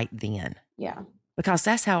done right then. Yeah. Because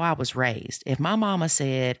that's how I was raised. If my mama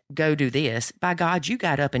said, go do this, by God, you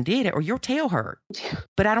got up and did it or your tail hurt.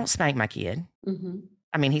 But I don't spank my kid. Mm-hmm.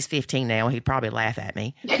 I mean, he's 15 now. He'd probably laugh at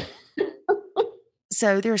me.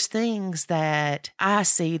 So there's things that I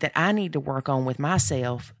see that I need to work on with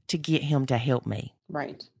myself to get him to help me.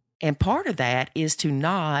 Right. And part of that is to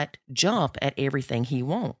not jump at everything he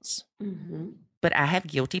wants. Mm-hmm. but I have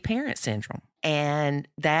guilty parent syndrome, and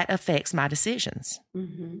that affects my decisions.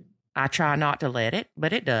 Mm-hmm. I try not to let it,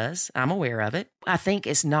 but it does. I'm aware of it. I think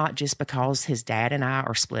it's not just because his dad and I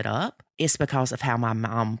are split up. It's because of how my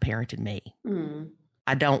mom parented me. Mm.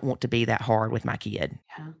 I don't want to be that hard with my kid.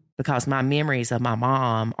 Yeah. Because my memories of my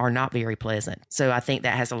mom are not very pleasant. So I think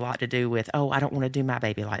that has a lot to do with, I don't want to do my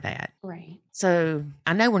baby like that. Right. So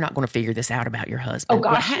I know we're not going to figure this out about your husband. Oh,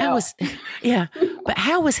 gosh, But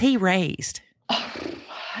how was he raised?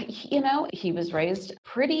 He was raised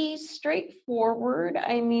pretty straightforward.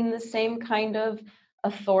 I mean, the same kind of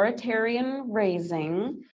authoritarian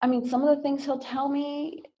raising. I mean, some of the things he'll tell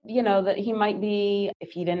me, that he might be,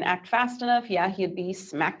 if he didn't act fast enough, he'd be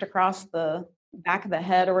smacked across the back of the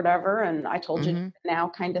head or whatever. And I told you now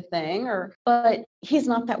kind of thing, but he's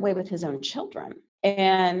not that way with his own children.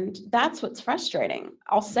 And that's what's frustrating.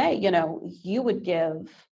 I'll say, you would give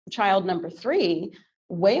child number 3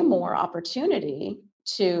 way more opportunity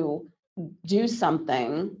to do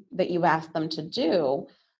something that you ask them to do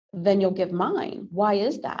than you'll give mine. Why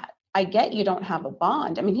is that? I get you don't have a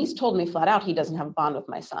bond. I mean, he's told me flat out he doesn't have a bond with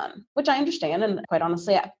my son, which I understand. And quite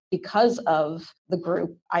honestly, because of the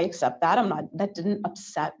group, I accept that. That didn't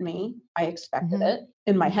upset me. I expected it.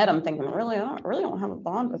 In my head, I'm thinking, really, I don't have a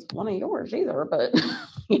bond with one of yours either. But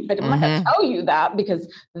I'm not going to tell you that,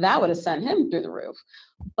 because that would have sent him through the roof.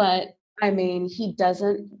 But I mean, he'll just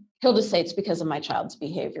say it's because of my child's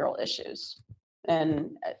behavioral issues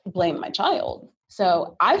and blame my child.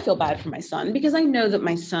 So I feel bad for my son, because I know that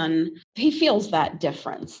my son, he feels that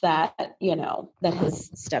difference, that, that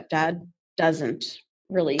his stepdad doesn't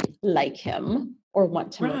really like him or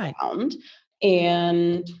want him around.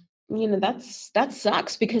 And, that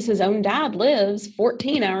sucks, because his own dad lives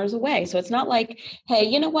 14 hours away. So it's not like, hey,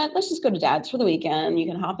 you know what, let's just go to dad's for the weekend. You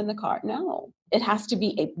can hop in the car. No, it has to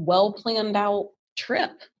be a well planned out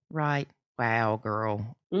trip. Right. Wow,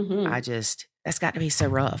 girl. Mm-hmm. That's got to be so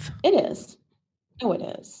rough. It is. Oh,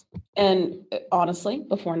 it is. And honestly,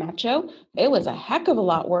 before Nacho, it was a heck of a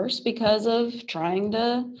lot worse because of trying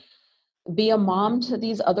to be a mom to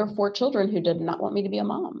these other 4 children who did not want me to be a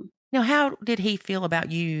mom. Now, how did he feel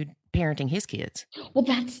about you parenting his kids? Well,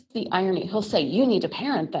 that's the irony. He'll say, you need to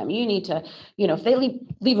parent them. You need to, if they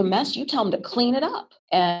leave a mess, you tell them to clean it up.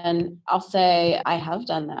 And I'll say, I have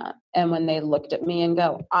done that. And when they looked at me and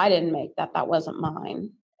go, I didn't make that, that wasn't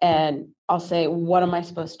mine. And I'll say, what am I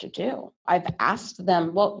supposed to do? I've asked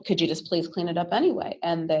them, well, could you just please clean it up anyway?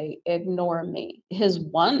 And they ignore me.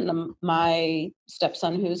 My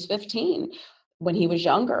stepson, who's 15, when he was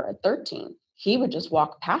younger at 13, he would just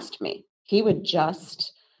walk past me. He would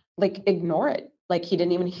just ignore it. Like he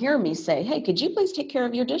didn't even hear me say, hey, could you please take care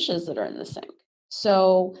of your dishes that are in the sink?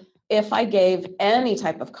 So if I gave any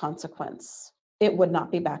type of consequence, it would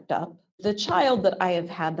not be backed up. The child that I have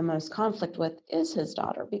had the most conflict with is his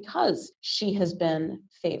daughter, because she has been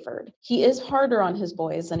favored. He is harder on his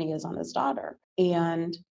boys than he is on his daughter.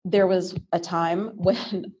 And there was a time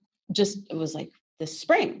when it was like this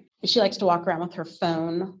spring, she likes to walk around with her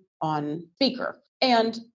phone on speaker,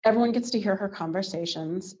 and everyone gets to hear her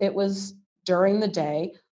conversations. It was during the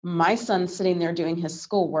day, my son's sitting there doing his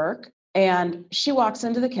schoolwork, and she walks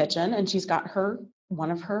into the kitchen and she's got one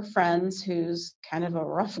of her friends, who's kind of a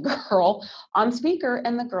rough girl, on speaker,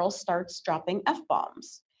 and the girl starts dropping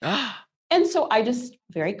F-bombs. And so I just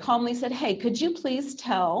very calmly said, hey, could you please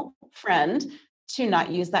tell friend to not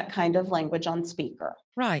use that kind of language on speaker?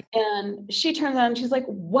 Right. And she turns on and she's like,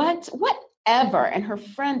 whatever. And her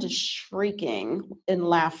friend is shrieking in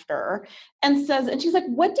laughter and she's like,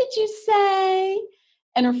 what did you say?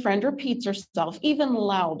 And her friend repeats herself even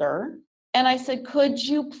louder. And I said, could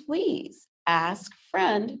you please ask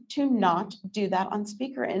friend to not do that on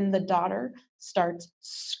speaker? And the daughter starts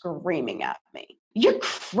screaming at me. You're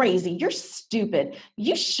crazy. You're stupid.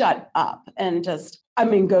 You shut up. And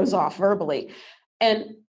goes off verbally.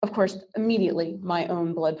 And of course, immediately my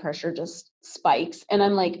own blood pressure just spikes. And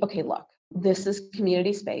I'm like, okay, look, this is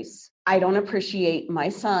community space. I don't appreciate my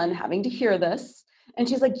son having to hear this. And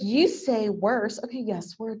she's like, you say worse. Okay,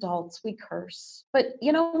 yes, we're adults. We curse. But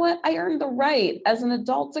you know what? I earned the right as an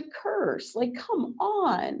adult to curse. Like, come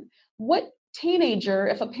on. What teenager,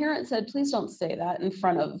 if a parent said, please don't say that in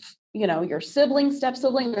front of, your sibling, step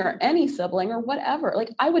sibling, or any sibling or whatever,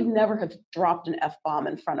 I would never have dropped an F-bomb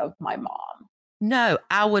in front of my mom. No,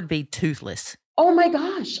 I would be toothless. Oh my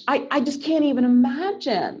gosh. I just can't even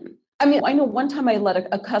imagine. I mean, I know one time I let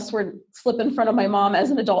a cuss word slip in front of my mom as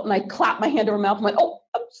an adult, and I clapped my hand to her mouth and went, oh,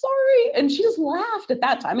 I'm sorry. And she just laughed at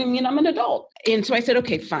that time. I mean, I'm an adult. And so I said,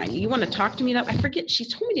 okay, fine. You want to talk to me? I forget. She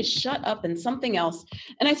told me to shut up and something else.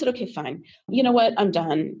 And I said, okay, fine. You know what? I'm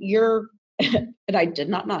done. And I did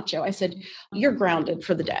not nacho. I said, you're grounded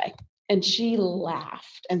for the day. And she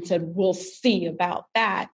laughed and said, we'll see about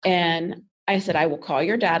that. And I said, I will call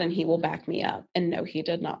your dad and he will back me up. And no, he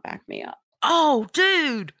did not back me up. Oh,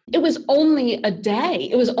 dude. It was only a day.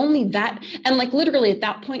 It was only that. And like literally at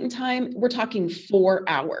that point in time, we're talking 4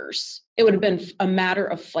 hours. It would have been a matter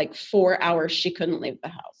of like 4 hours. She couldn't leave the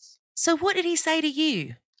house. So what did he say to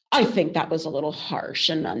you? I think that was a little harsh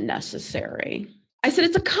and unnecessary. I said,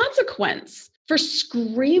 it's a consequence for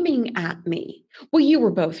screaming at me. Well, you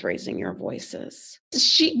were both raising your voices.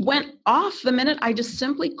 She went off the minute I just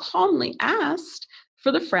simply calmly asked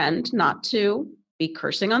for the friend not to be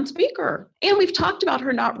cursing on speaker. And we've talked about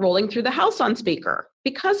her not rolling through the house on speaker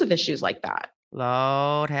because of issues like that.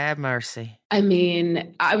 Lord have mercy. I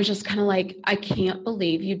mean, I was just kind of like, I can't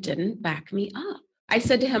believe you didn't back me up. I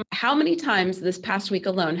said to him, how many times this past week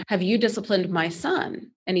alone have you disciplined my son?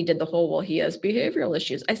 And he did the whole, well, he has behavioral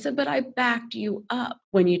issues. I said, but I backed you up.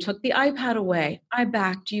 When you took the iPad away, I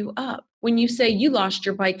backed you up. When you say you lost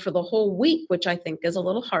your bike for the whole week, which I think is a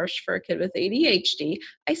little harsh for a kid with ADHD,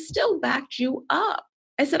 I still backed you up.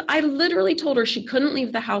 I said, I literally told her she couldn't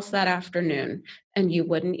leave the house that afternoon and you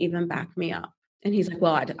wouldn't even back me up. And he's like,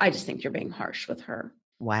 well, I just think you're being harsh with her.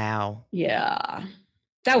 Wow. Yeah.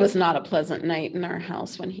 That was not a pleasant night in our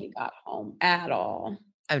house when he got home at all.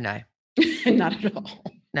 Oh, no. Not at all.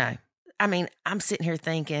 No. I mean, I'm sitting here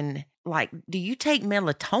thinking, like, do you take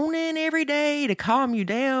melatonin every day to calm you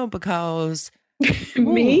down? Because,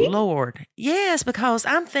 Me? Oh, Lord. Yes, because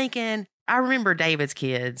I'm thinking, I remember David's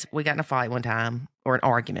kids. We got in a fight one time or an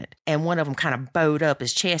argument, and one of them kind of bowed up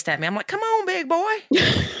his chest at me. I'm like, come on, big boy.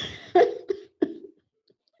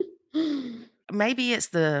 Maybe it's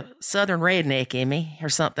the Southern redneck in me or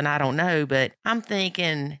something. I don't know, but I'm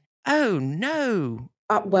thinking, oh, no.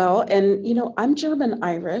 Well, and I'm German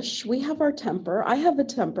Irish. We have our temper. I have a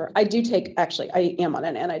temper. I am on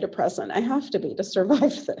an antidepressant. I have to be to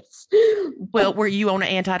survive this. Well, were you on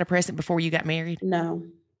an antidepressant before you got married? No,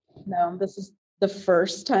 this is the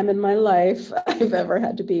first time in my life I've ever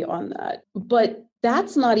had to be on that. But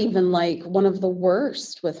that's not even like one of the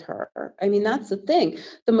worst with her. I mean, that's the thing.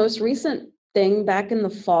 The most recent thing back in the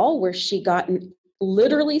fall where she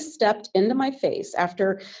literally stepped into my face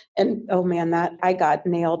after, and oh man, that I got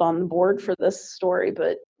nailed on the board for this story,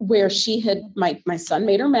 but where she had, my son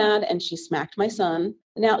made her mad and she smacked my son.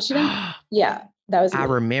 Now she didn't, yeah, that was, I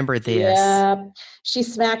remember this. Yeah, she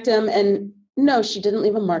smacked him and no, she didn't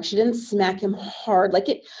leave a mark. She didn't smack him hard.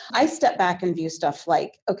 I step back and view stuff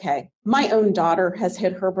like, okay, my own daughter has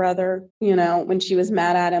hit her brother, when she was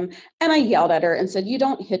mad at him. And I yelled at her and said, you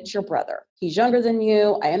don't hit your brother. He's younger than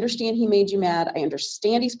you. I understand he made you mad. I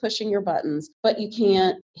understand he's pushing your buttons, but you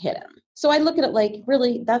can't hit him. So I look at it like,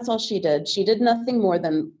 really, that's all she did. She did nothing more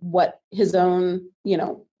than what his own,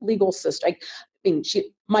 legal system.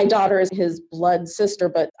 My daughter is his blood sister,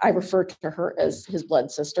 but I refer to her as his blood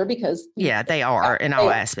sister because they are in all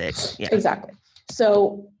aspects. Yeah, exactly.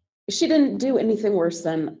 So she didn't do anything worse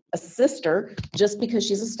than a sister just because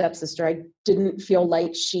she's a stepsister. I didn't feel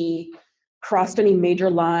like she crossed any major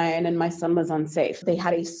line and my son was unsafe. They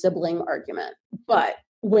had a sibling argument, but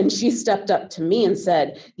when she stepped up to me and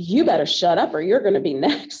said, you better shut up or you're going to be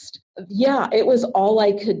next. Yeah, it was all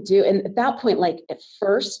I could do. And at that point, at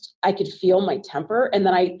first I could feel my temper. And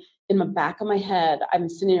then in the back of my head, I'm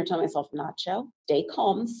sitting there telling myself, Nacho, stay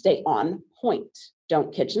calm, stay on point.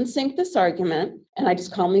 Don't kitchen sink this argument. And I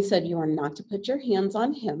just calmly said, you are not to put your hands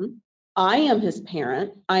on him. I am his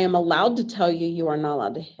parent. I am allowed to tell you, you are not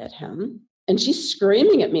allowed to hit him. And she's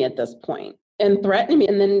screaming at me at this point and threatening me.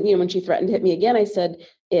 And then, when she threatened to hit me again, I said,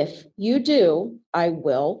 if you do, I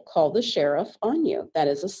will call the sheriff on you. That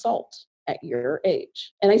is assault at your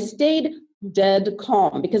age. And I stayed dead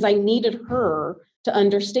calm because I needed her to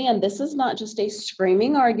understand this is not just a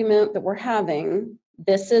screaming argument that we're having.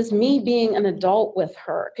 This is me being an adult with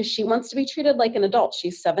her because she wants to be treated like an adult.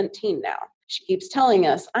 She's 17 now. She keeps telling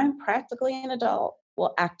us, I'm practically an adult.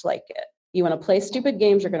 Well, act like it. You want to play stupid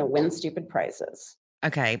games, you're going to win stupid prizes.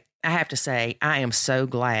 Okay. I have to say, I am so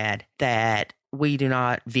glad that we do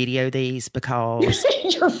not video these because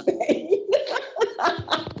your face.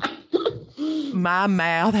 My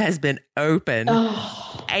mouth has been open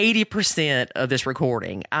 80% of this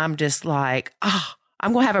recording. I'm just like,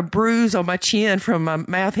 I'm going to have a bruise on my chin from my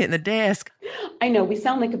mouth hitting the desk. I know we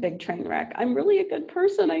sound like a big train wreck. I'm really a good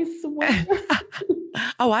person, I swear.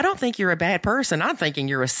 Oh, I don't think you're a bad person. I'm thinking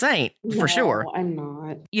you're a saint for sure. I'm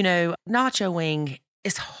not. Nachoing,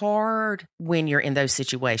 it's hard when you're in those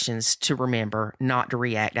situations to remember not to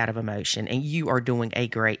react out of emotion. And you are doing a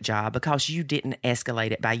great job because you didn't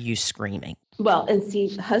escalate it by you screaming. Well, and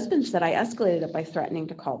see, husband said I escalated it by threatening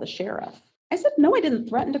to call the sheriff. I said, no, I didn't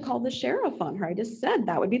threaten to call the sheriff on her. I just said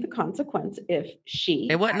that would be the consequence if she...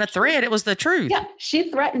 It wasn't a threat. It was the truth. Yeah,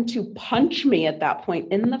 she threatened to punch me at that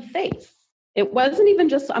point in the face. It wasn't even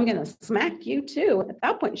just, I'm going to smack you too. At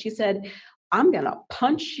that point, she said, I'm going to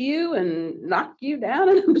punch you and knock you down.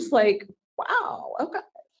 And I'm just like, wow, okay.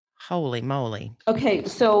 Holy moly. Okay,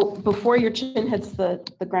 so before your chin hits the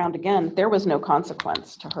ground again, there was no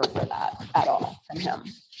consequence to her for that at all from him.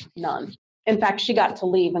 None. In fact, she got to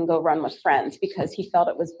leave and go run with friends because he felt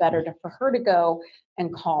it was better for her to go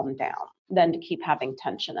and calm down than to keep having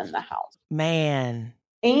tension in the house. Man.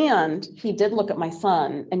 And he did look at my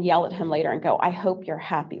son and yell at him later and go, I hope you're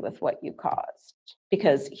happy with what you caused.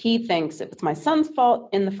 Because he thinks it's my son's fault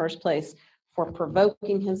in the first place for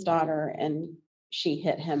provoking his daughter, and she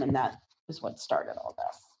hit him, and that is what started all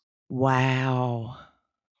this. Wow.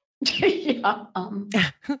 Yeah.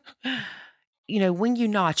 When you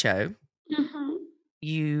nacho, Mm-hmm.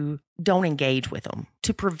 you don't engage with them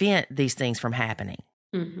to prevent these things from happening.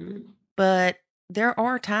 Mm-hmm. But there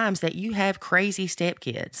are times that you have crazy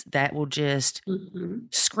stepkids that will just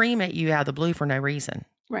scream at you out of the blue for no reason.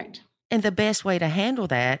 Right. And the best way to handle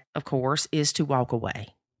that, of course, is to walk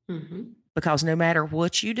away. Mm-hmm. Because no matter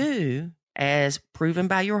what you do, as proven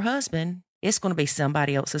by your husband, it's going to be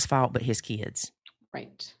somebody else's fault but his kids.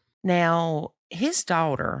 Right. Now, his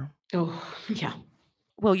daughter. Oh, yeah.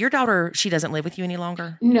 Well, your daughter, she doesn't live with you any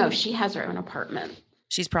longer? No, she has her own apartment.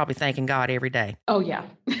 She's probably thanking God every day. Oh, yeah.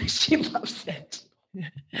 She loves it.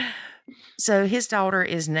 So his daughter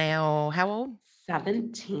is now how old?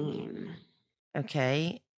 17.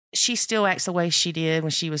 Okay. She still acts the way she did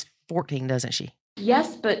when she was 14, doesn't she?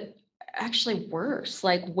 Yes, but actually worse.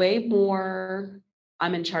 Like way more,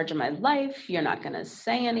 I'm in charge of my life. You're not going to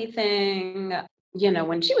say anything.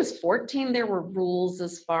 When she was 14, there were rules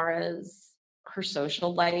as far as her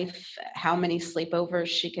social life, how many sleepovers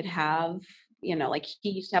she could have. Like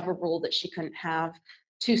he used to have a rule that she couldn't have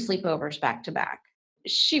 2 sleepovers back to back.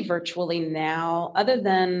 She virtually now, other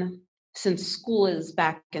than since school is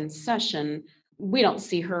back in session, we don't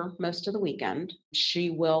see her most of the weekend.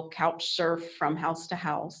 She will couch surf from house to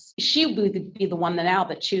house. She would be the one now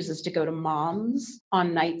that chooses to go to mom's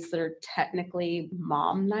on nights that are technically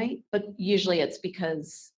mom night, but usually it's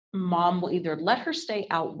because mom will either let her stay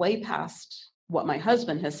out way past what my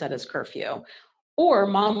husband has set as curfew, or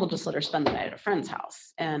mom will just let her spend the night at a friend's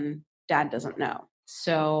house and dad doesn't know.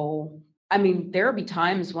 So, there'll be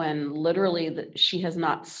times when literally she has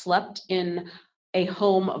not slept in a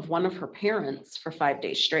home of one of her parents for 5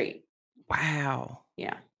 days straight. Wow.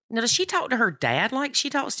 Yeah. Now, does she talk to her dad like she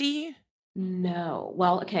talks to you? No.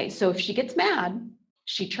 Well, okay. So if she gets mad,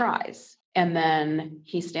 she tries. And then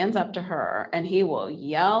he stands up to her and he will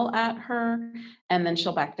yell at her and then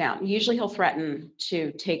she'll back down. Usually he'll threaten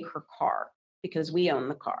to take her car because we own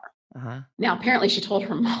the car. Uh-huh. Now, apparently she told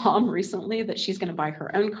her mom recently that she's going to buy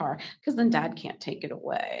her own car because then dad can't take it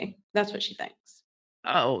away. That's what she thinks.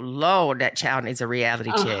 Oh, Lord, that child needs a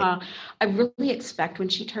reality check. I really expect when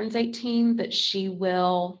she turns 18 that she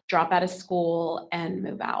will drop out of school and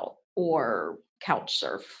move out or couch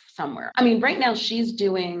surf somewhere. Right now she's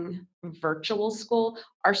doing virtual school.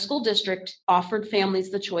 Our school district offered families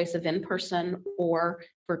the choice of in-person or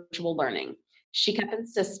virtual learning. She kept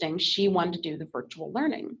insisting she wanted to do the virtual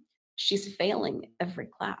learning. She's failing every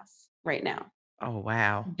class right now. Oh,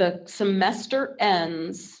 wow. The semester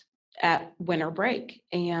ends at winter break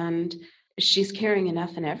and she's carrying an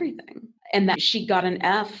F in everything. And that she got an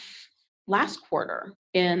F last quarter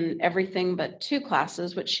in everything but 2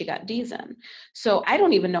 classes, which she got D's in. So I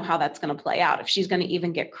don't even know how that's going to play out, if she's going to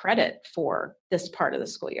even get credit for this part of the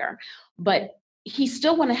school year. But he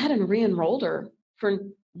still went ahead and re-enrolled her for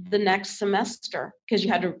the next semester because you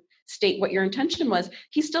had to state what your intention was.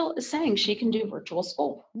 He still is saying she can do virtual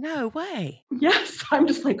school. No way. Yes. I'm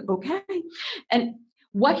just like, okay. And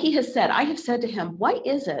what he has said, I have said to him, why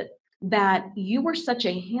is it that you were such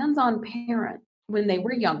a hands-on parent when they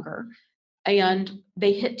were younger and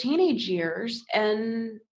they hit teenage years?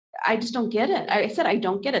 And I just don't get it. I said, I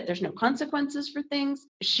don't get it. There's no consequences for things.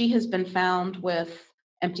 She has been found with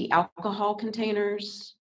empty alcohol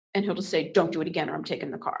containers and he'll just say, don't do it again or I'm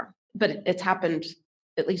taking the car. But it's happened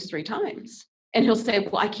at least 3 times. And he'll say,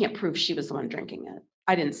 well, I can't prove she was the one drinking it.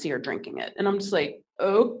 I didn't see her drinking it. And I'm just like,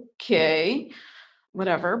 okay,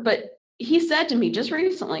 whatever. But he said to me just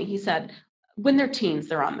recently, he said, when they're teens,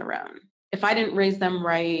 they're on their own. If I didn't raise them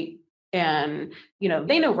right and,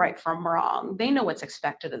 they know right from wrong, they know what's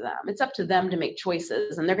expected of them. It's up to them to make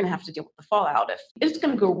choices and they're going to have to deal with the fallout if it's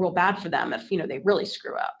going to go real bad for them if, they really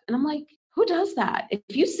screw up. And I'm like, who does that? If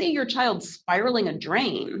you see your child spiraling a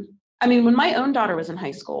drain, when my own daughter was in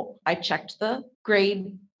high school, I checked the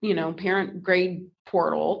grade parent grade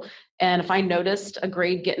portal. And if I noticed a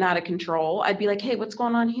grade getting out of control, I'd be like, hey, what's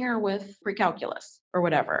going on here with pre-calculus or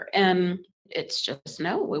whatever? And it's just,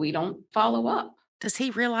 no, we don't follow up. Does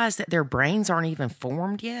he realize that their brains aren't even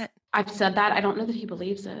formed yet? I've said that. I don't know that he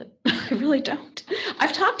believes it. I really don't.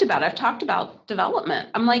 I've talked about development.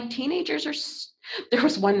 I'm like, teenagers are, there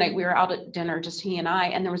was one night we were out at dinner, just he and I,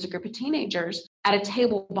 and there was a group of teenagers at a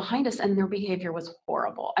table behind us, and their behavior was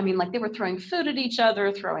horrible. I mean, like they were throwing food at each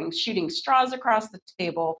other, shooting straws across the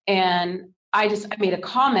table. And I made a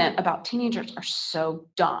comment about teenagers are so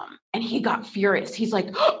dumb. And he got furious. He's like,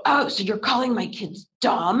 oh, so you're calling my kids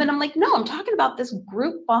dumb? And I'm like, no, I'm talking about this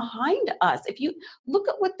group behind us. If you look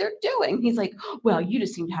at what they're doing, he's like, well, you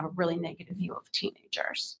just seem to have a really negative view of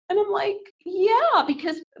teenagers. And I'm like, yeah,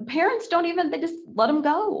 because parents they just let them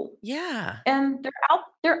go. Yeah. And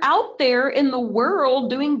they're out there in the world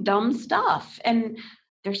doing dumb stuff. And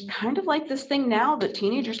there's kind of like this thing now that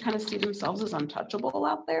teenagers kind of see themselves as untouchable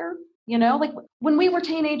out there. Like when we were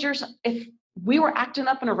teenagers, if we were acting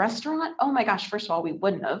up in a restaurant, oh my gosh, first of all, we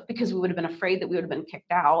wouldn't have, because we would have been afraid that we would have been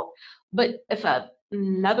kicked out. But if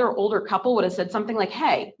another older couple would have said something like,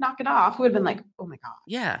 hey, knock it off, we would have been like, oh my God.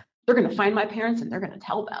 Yeah. They're going to find my parents and they're going to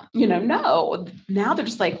tell them, no, now they're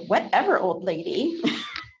just like, whatever, old lady.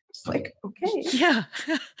 It's like, okay. Yeah.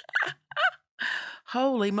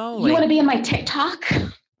 Holy moly. You want to be in my TikTok?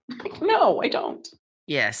 Like, no, I don't.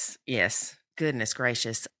 Yes. Goodness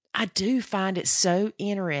gracious. I do find it so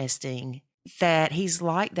interesting that he's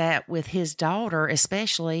like that with his daughter,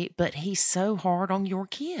 especially, but he's so hard on your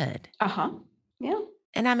kid. Uh-huh. Yeah.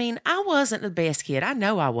 And I mean, I wasn't the best kid. I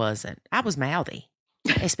know I wasn't. I was mouthy,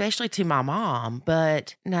 especially to my mom,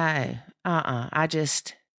 but no, I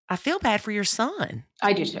feel bad for your son.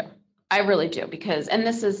 I do too. I really do, because, and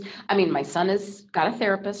this is, my son has got a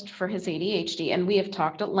therapist for his ADHD, and we have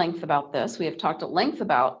talked at length about this. We have talked at length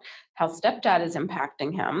about how stepdad is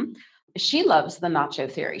impacting him. She loves the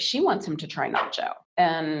nacho theory. She wants him to try nacho.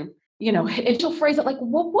 And, and she'll phrase it like,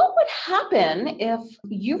 well, what would happen if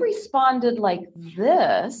you responded like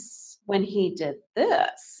this when he did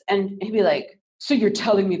this? And he'd be like, so you're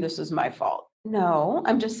telling me this is my fault? No,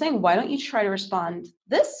 I'm just saying, why don't you try to respond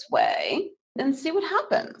this way and see what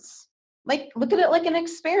happens? Like, look at it like an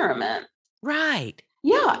experiment. Right.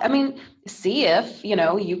 Yeah. See if,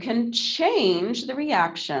 you can change the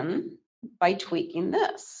reaction by tweaking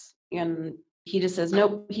this. And he just says,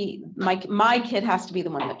 nope, my kid has to be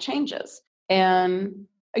the one that changes. And,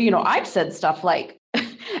 I've said stuff like,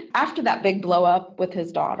 after that big blow up with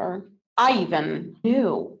his daughter, I even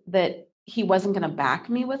knew that he wasn't going to back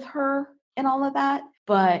me with her and all of that.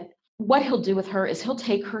 But what he'll do with her is he'll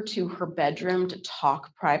take her to her bedroom to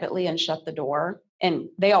talk privately and shut the door. And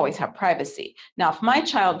they always have privacy. Now, if my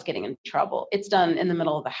child's getting in trouble, it's done in the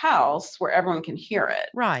middle of the house where everyone can hear it.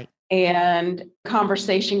 Right. And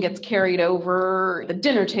conversation gets carried over the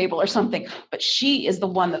dinner table or something. But she is the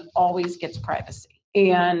one that always gets privacy.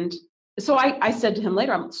 And so I said to him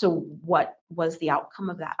later, so what was the outcome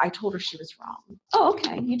of that? I told her she was wrong. Oh,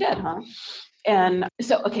 okay. You did, huh? And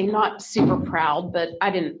so, okay, not super proud, but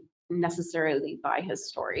I didn't necessarily buy his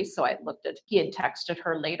story. So he had texted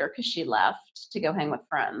her later because she left to go hang with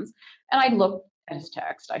friends. And I looked at his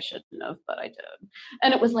text. I shouldn't have, but I did.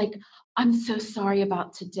 And it was like, I'm so sorry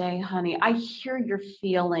about today, honey. I hear your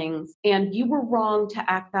feelings and you were wrong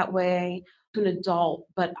to act that way to an adult,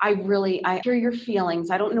 but I hear your feelings.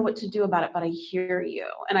 I don't know what to do about it, but I hear you.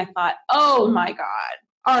 And I thought, oh my God,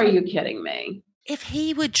 are you kidding me? If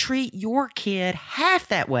he would treat your kid half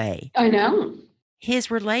that way. I know.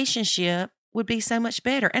 His relationship would be so much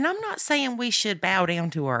better. And I'm not saying we should bow down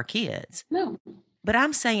to our kids. No. But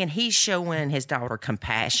I'm saying he's showing his daughter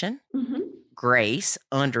compassion, grace,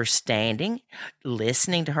 understanding,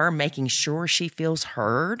 listening to her, making sure she feels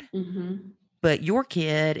heard. But your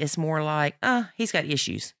kid is more like, he's got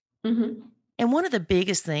issues. And one of the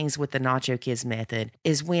biggest things with the Nacho Kids method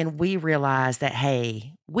is when we realize that,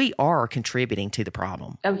 hey, we are contributing to the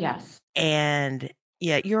problem. Oh, yes. And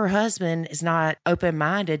yet your husband is not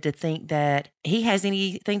open-minded to think that he has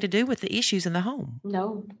anything to do with the issues in the home.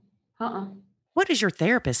 No. What does your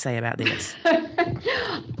therapist say about this?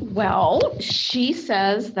 Well, she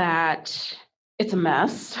says that it's a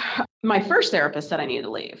mess. My first therapist said I needed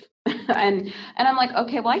to leave. And I'm like,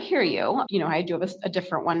 okay, well, I hear you. I do have a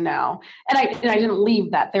different one now. And I didn't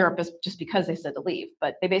leave that therapist just because they said to leave,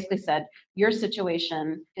 but they basically said, your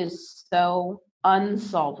situation is so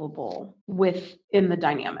unsolvable within the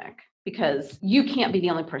dynamic because you can't be the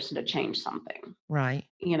only person to change something. Right.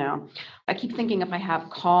 You know, I keep thinking if I have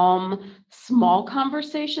calm, small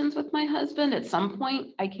conversations with my husband, at some point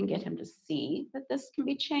I can get him to see that this can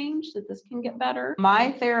be changed, that this can get better.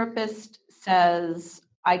 My therapist says,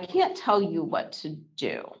 I can't tell you what to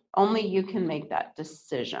do. Only you can make that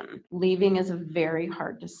decision. Leaving is a very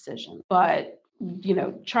hard decision, but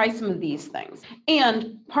try some of these things.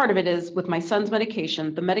 And part of it is with my son's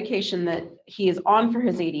medication, the medication that he is on for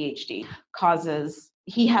his ADHD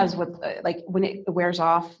he has when it wears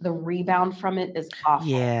off, the rebound from it is awful.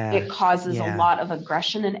 Yeah. It causes a lot of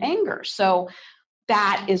aggression and anger. So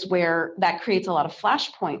that is where that creates a lot of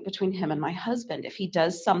flashpoint between him and my husband. If he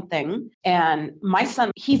does something, and my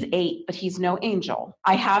son, he's 8, but he's no angel.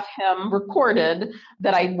 I have him recorded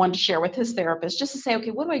that I want to share with his therapist just to say,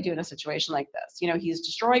 okay, what do I do in a situation like this? He's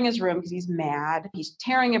destroying his room because he's mad. He's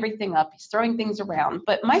tearing everything up. He's throwing things around.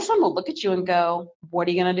 But my son will look at you and go, what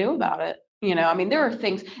are you going to do about it? There are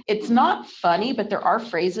things, it's not funny, but there are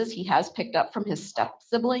phrases he has picked up from his step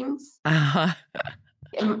siblings. Uh-huh.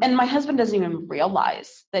 And my husband doesn't even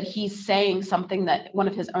realize that he's saying something that one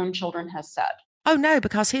of his own children has said. Oh, no,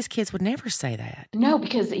 because his kids would never say that. No,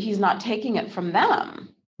 because he's not taking it from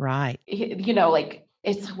them. Right.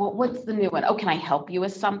 It's what's the new one? Oh, can I help you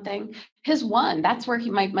with something? His one, that's where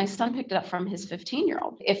my son picked it up from his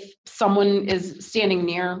 15-year-old. If someone is standing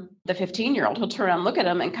near the 15-year-old, he'll turn around and look at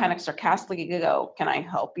him and kind of sarcastically go, can I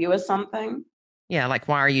help you with something? Yeah, like,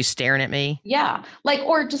 why are you staring at me? Yeah,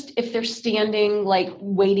 or just if they're standing,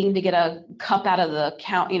 waiting to get a cup out of the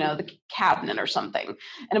the cabinet or something, and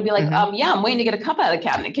it'll be like, yeah, I'm waiting to get a cup out of the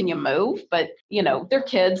cabinet. Can you move? But they're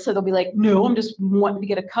kids, so they'll be like, no, I'm just wanting to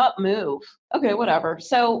get a cup. Move. Okay, whatever.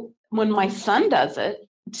 So when my son does it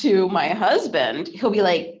to my husband, he'll be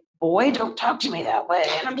like, boy, don't talk to me that way,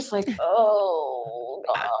 and I'm just like, oh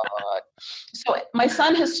God. So my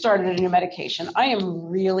son has started a new medication. I am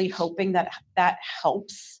really hoping that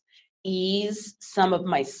helps ease some of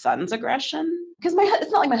my son's aggression, because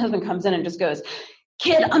it's not like my husband comes in and just goes,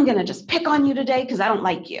 kid, I'm going to just pick on you today because I don't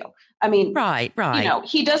like you. Right.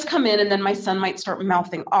 He does come in, and then my son might start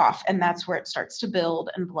mouthing off, and that's where it starts to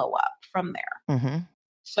build and blow up from there. Mm-hmm.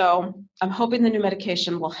 So I'm hoping the new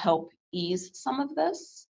medication will help ease some of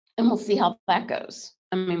this, and we'll see how that goes.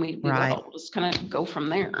 We'll just kind of go from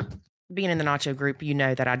there. Being in the Nacho group, you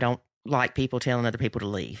know that I don't like people telling other people to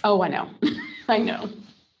leave. Oh, I know. I know.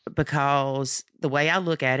 Because the way I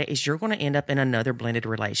look at it is you're going to end up in another blended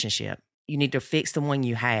relationship. You need to fix the one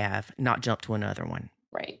you have, not jump to another one.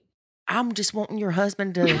 Right. I'm just wanting your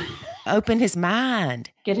husband to open his mind.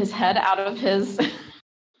 Get his head out of his...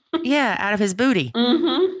 out of his booty.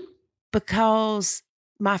 Mm-hmm. Because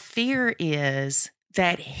my fear is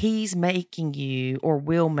that he's making you or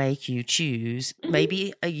will make you choose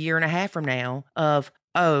maybe a year and a half from now of,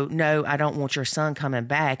 oh, no, I don't want your son coming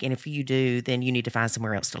back. And if you do, then you need to find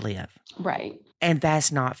somewhere else to live. Right. And that's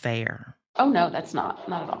not fair. Oh, no, that's not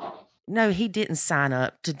at all. No, he didn't sign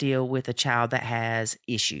up to deal with a child that has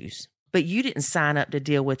issues. But you didn't sign up to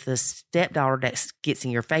deal with the stepdaughter that gets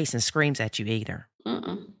in your face and screams at you either.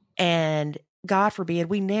 Mm-mm. And God forbid,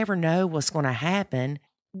 we never know what's going to happen.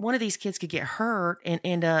 One of these kids could get hurt and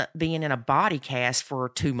end up being in a body cast for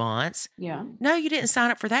 2 months. Yeah. No, you didn't sign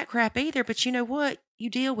up for that crap either, but you know what? You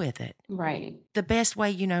deal with it. Right. The best way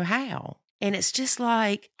you know how. And it's just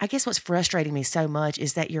I guess what's frustrating me so much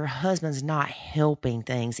is that your husband's not helping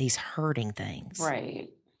things. He's hurting things. Right.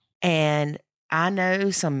 And I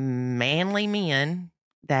know some manly men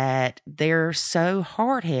that they're so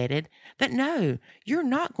hard-headed that no, you're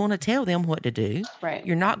not going to tell them what to do. Right.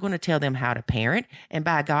 You're not going to tell them how to parent. And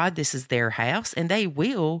by God, this is their house, and they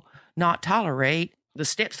will not tolerate the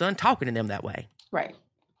stepson talking to them that way. Right.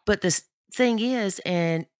 But the thing is,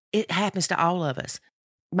 and it happens to all of us,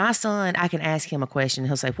 my son, I can ask him a question, and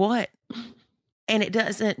he'll say, what? And it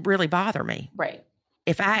doesn't really bother me. Right.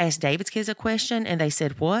 If I asked David's kids a question and they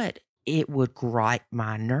said, what? It would gripe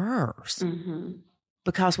my nerves. Mm-hmm.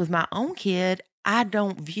 Because with my own kid, I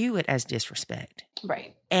don't view it as disrespect.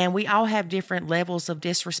 Right. And we all have different levels of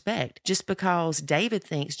disrespect. Just because David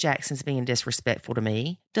thinks Jackson's being disrespectful to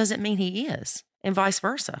me doesn't mean he is, and vice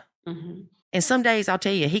versa. Mm-hmm. And some days I'll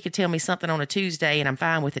tell you, he could tell me something on a Tuesday and I'm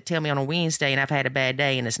fine with it. Tell me on a Wednesday and I've had a bad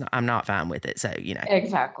day and I'm not fine with it. So,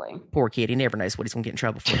 Exactly. Poor kid. He never knows what he's going to get in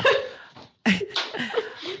trouble for.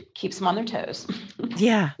 Keeps them on their toes.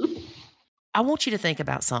 Yeah. I want you to think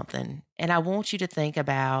about something, and I want you to think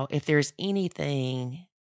about if there's anything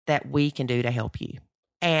that we can do to help you.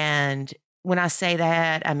 And when I say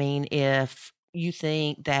that, I mean, if you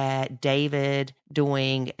think that David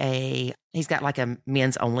he's got like a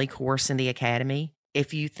men's only course in the academy,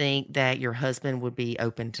 if you think that your husband would be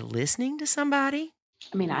open to listening to somebody.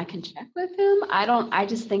 I mean, I can check with him. I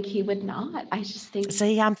just think he would not. I just think.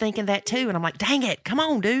 See, I'm thinking that too. And I'm like, dang it. Come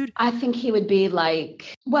on, dude. I think he would be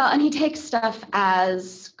like, well, and he takes stuff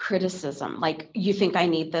as criticism. Like, you think I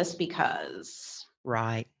need this because,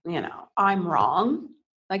 right, I'm wrong.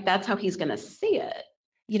 Like, that's how he's going to see it.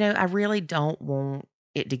 I really don't want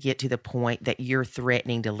it to get to the point that you're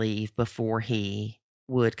threatening to leave before he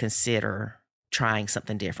would consider trying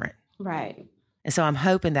something different. Right. And so I'm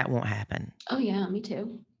hoping that won't happen. Oh, yeah, me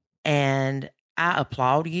too. And I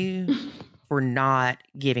applaud you for not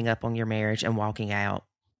giving up on your marriage and walking out,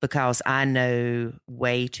 because I know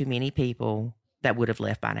way too many people that would have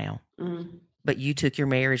left by now. Mm. But you took your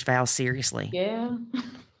marriage vows seriously. Yeah.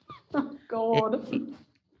 Oh, God.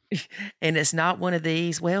 And it's not one of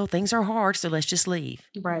these, well, things are hard, so let's just leave.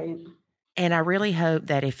 Right. And I really hope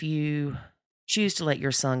that if you choose to let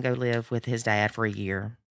your son go live with his dad for a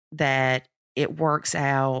year, that it works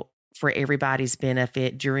out for everybody's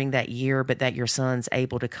benefit during that year, but that your son's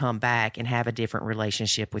able to come back and have a different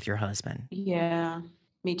relationship with your husband. Yeah,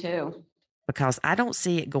 me too. Because I don't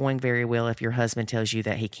see it going very well if your husband tells you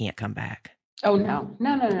that he can't come back. Oh, no.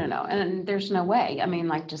 And there's no way. I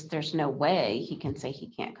mean, there's no way he can say he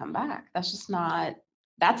can't come back. That's just not,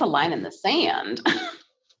 that's a line in the sand.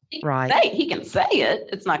 Right. He can say it.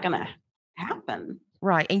 It's not going to happen.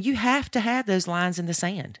 Right. And you have to have those lines in the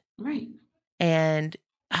sand. Right. And,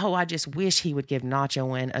 I just wish he would give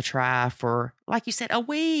nachoing a try for, like you said, a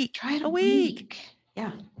week. Try it a week.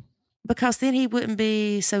 Yeah. Because then he wouldn't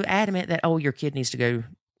be so adamant that, your kid needs to go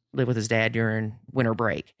live with his dad during winter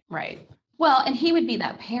break. Right. Well, and he would be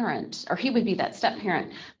that parent, or he would be that step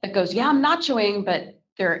parent that goes, yeah, I'm nachoing, but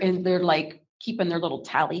they're like keeping their little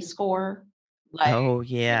tally score. Like, oh,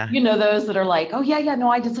 yeah. Those that are like, oh, yeah, no,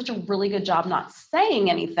 I did such a really good job not saying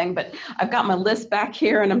anything, but I've got my list back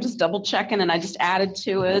here and I'm just double checking, and I just added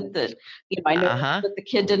to it that, I know that the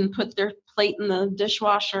kid didn't put their plate in the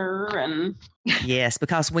dishwasher. And yes,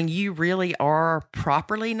 because when you really are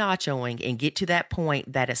properly nachoing and get to that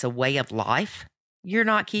point that it's a way of life, you're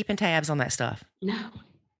not keeping tabs on that stuff. No.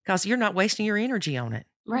 Because you're not wasting your energy on it.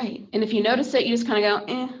 Right. And if you notice it, you just kind of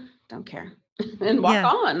go, don't care. And walk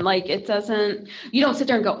on. Like, you don't sit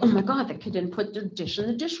there and go, oh my God, the kid didn't put their dish in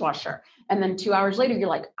the dishwasher. And then 2 hours later, you're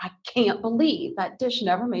like, I can't believe that dish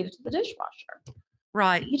never made it to the dishwasher.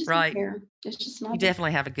 Right. You just don't care. It's just not. You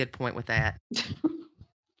definitely have a good point with that.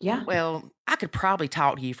 Yeah. Well, I could probably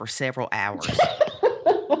talk to you for several hours.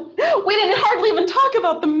 We didn't hardly even talk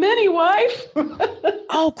about the mini wife.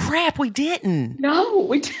 Oh, crap. We didn't. No,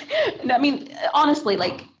 we didn't. I mean, honestly,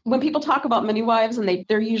 like, when people talk about mini wives, and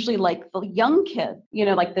they're usually like the young kid,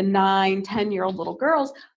 like the 9-10-year-old little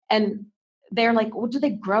girls. And they're like, well, do they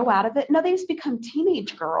grow out of it? No, they just become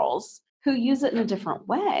teenage girls who use it in a different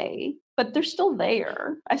way, but they're still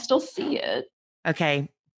there. I still see it. Okay.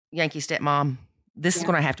 Yankee Stepmom, this is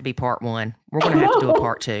going to have to be part 1. We're going to have to do a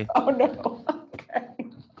part 2. Oh, no. Okay.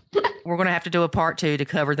 We're going to have to do a part 2 to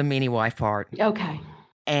cover the mini wife part. Okay.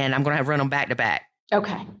 And I'm going to have to run them back to back.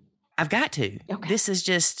 Okay. I've got to. Okay. This is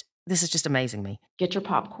just amazing me. Get your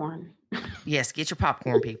popcorn. Yes, get your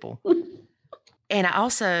popcorn, people. And I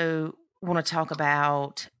also want to talk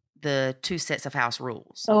about the 2 sets of house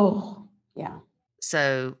rules. Oh, yeah.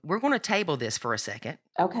 So we're going to table this for a second.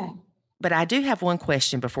 Okay. But I do have one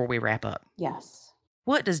question before we wrap up. Yes.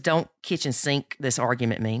 What does don't kitchen sink this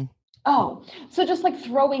argument mean? Oh, so just like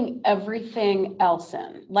throwing everything else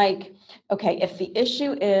in. Like, okay, if the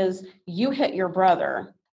issue is you hit your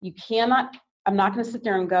brother, I'm not going to sit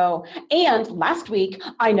there and go, and last week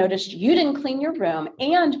I noticed you didn't clean your room,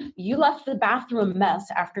 and you left the bathroom a mess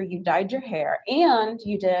after you dyed your hair, and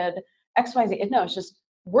you did XYZ. No, it's just,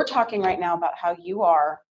 we're talking right now about how you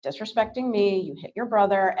are disrespecting me, you hit your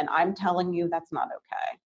brother, and I'm telling you that's not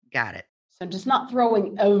okay. Got it. So just not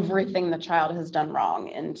throwing everything the child has done wrong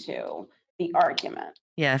into the argument.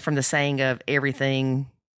 Yeah, from the saying of everything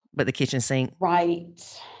but the kitchen sink. Right.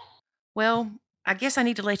 Well, I guess I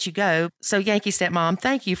need to let you go. So Yankee Stepmom,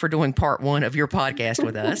 thank you for doing part 1 of your podcast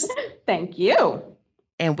with us. Thank you.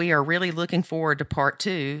 And we are really looking forward to part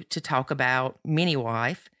 2 to talk about mini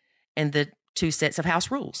wife and the 2 sets of house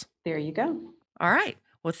rules. There you go. All right.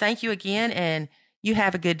 Well, thank you again. And you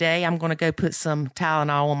have a good day. I'm going to go put some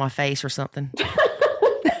Tylenol on my face or something.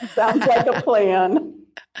 Sounds like a plan.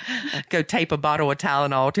 Go tape a bottle of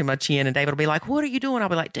Tylenol to my chin, and David will be like, what are you doing? I'll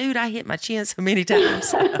be like, dude, I hit my chin so many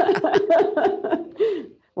times.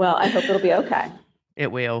 Well, I hope it'll be okay.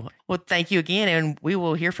 It will. Well, thank you again, and we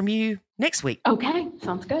will hear from you next week. Okay.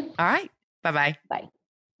 Sounds good. All right. Bye-bye. Bye.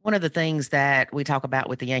 One of the things that we talk about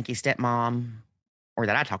with the Yankee Stepmom or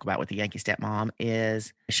that I talk about with the Yankee Stepmom,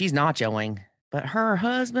 is she's nachoing, but her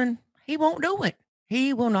husband, he won't do it.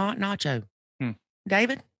 He will not nacho.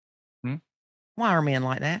 David, why are men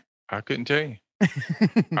like that? I couldn't tell you.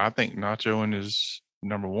 I think nachoing is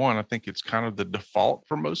number one. I think it's kind of the default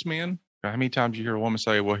for most men. How many times you hear a woman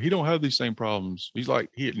say, well, he don't have these same problems. He's like,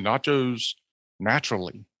 he nachos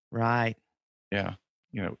naturally. Right. Yeah.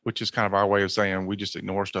 Which is kind of our way of saying we just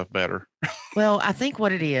ignore stuff better. Well, I think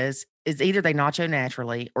what it is either they nacho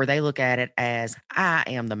naturally or they look at it as, I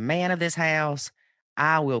am the man of this house.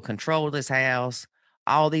 I will control this house.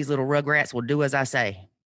 All these little rugrats will do as I say.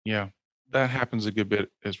 Yeah, that happens a good bit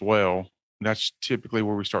as well. That's typically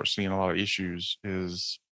where we start seeing a lot of issues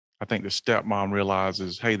is I think the stepmom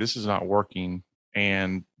realizes, hey, this is not working.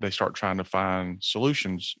 And they start trying to find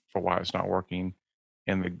solutions for why it's not working.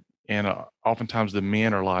 And oftentimes the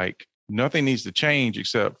men are like, nothing needs to change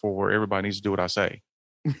except for everybody needs to do what I say.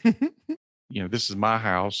 This is my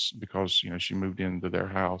house because, she moved into their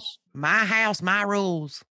house. My house, my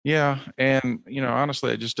rules. Yeah. And,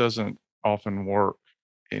 honestly, it just doesn't often work.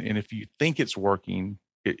 And if you think it's working,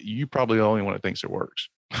 you probably the only one that thinks it works.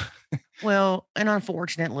 Well, and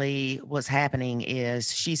unfortunately, what's happening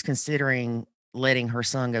is she's considering letting her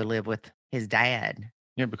son go live with his dad.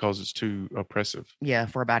 Yeah, because it's too oppressive. Yeah,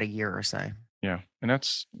 for about a year or so. Yeah. And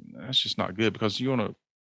that's just not good because you want to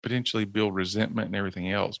potentially build resentment and everything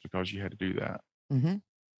else because you had to do that. Mm-hmm.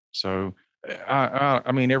 So,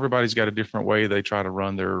 I mean, everybody's got a different way they try to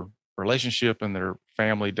run their relationship and their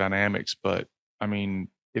family dynamics. But I mean,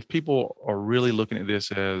 if people are really looking at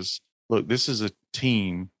this as, look, this is a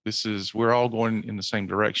team. We're all going in the same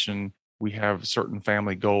direction. We have certain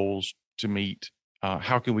family goals to meet.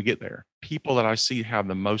 How can we get there? People that I see have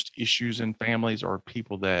the most issues in families are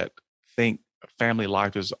people that think family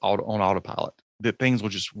life is on autopilot, that things will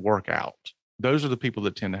just work out. Those are the people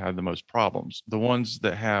that tend to have the most problems. The ones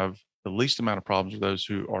that have the least amount of problems are those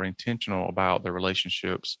who are intentional about their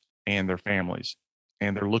relationships and their families.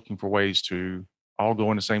 And they're looking for ways to all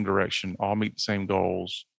go in the same direction, all meet the same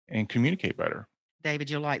goals, and communicate better.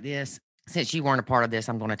 David, you'll like this. Since you weren't a part of this,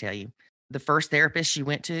 I'm going to tell you. The first therapist she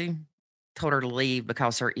went to told her to leave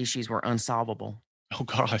because her issues were unsolvable. Oh,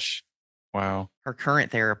 gosh. Wow. Her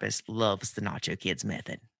current therapist loves the Nacho Kids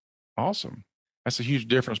method. Awesome. That's a huge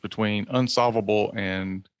difference between unsolvable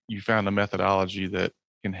and you found a methodology that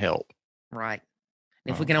can help. Right.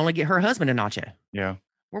 And if we can only get her husband a nacho. Yeah.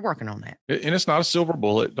 We're working on that. And it's not a silver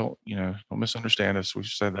bullet. Don't misunderstand us. We've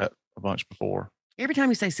said that a bunch before. Every time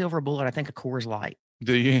you say silver bullet, I think of Coors Light.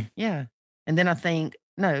 Do you? Yeah. And then I think,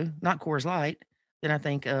 no, not Coors Light. Then I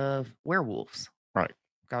think of werewolves. Right.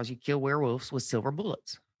 Because you kill werewolves with silver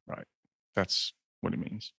bullets. Right. That's what it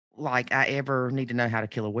means. Like I ever need to know how to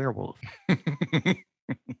kill a werewolf.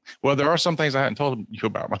 Well, there are some things I hadn't told you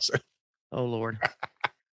about myself. Oh, Lord.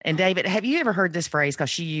 And David, have you ever heard this phrase? Because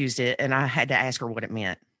she used it and I had to ask her what it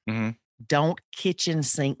meant. Mm-hmm. Don't kitchen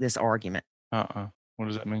sink this argument. What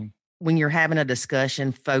does that mean? When you're having a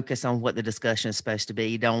discussion, focus on what the discussion is supposed to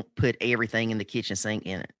be. Don't put everything in the kitchen sink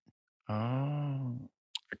in it. Oh,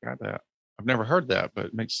 I got that. I've never heard that, but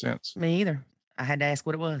it makes sense. Me either. I had to ask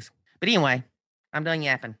what it was. But anyway, I'm done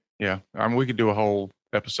yapping. Yeah. I mean, we could do a whole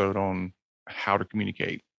episode on how to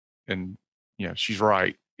communicate. And yeah, she's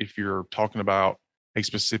right. If you're talking about a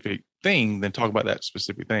specific thing, then talk about that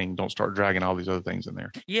specific thing. Don't start dragging all these other things in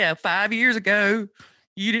there. Yeah, 5 years ago,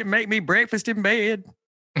 you didn't make me breakfast in bed.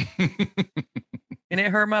 And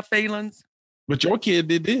it hurt my feelings. But your kid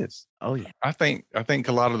did this. Oh, yeah. I think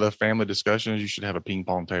a lot of the family discussions, you should have a ping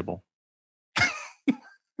pong table.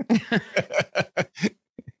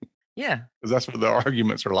 Yeah. Because that's what the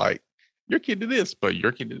arguments are like. Your kid did this, but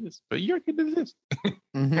your kid did this, but your kid did this.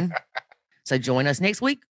 Mm-hmm. So join us next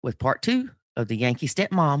week with part 2 of the Yankee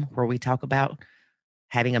Stepmom, where we talk about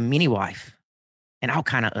having a mini wife and all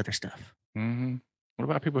kind of other stuff. Mm-hmm. What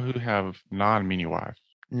about people who have non-mini wives?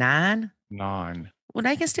 9? Non. Well,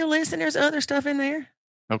 they can still listen. There's other stuff in there.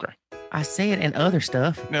 Okay. I said and other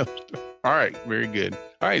stuff. No. All right. Very good.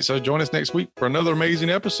 All right. So join us next week for another amazing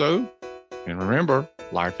episode. And remember,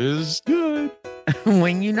 life is good.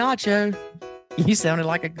 When you nacho, you sounded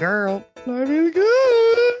like a girl. Life is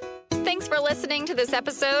good. Thanks for listening to this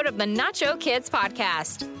episode of the Nacho Kids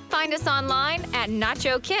Podcast. Find us online at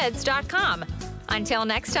nachokids.com. Until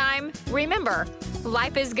next time, remember,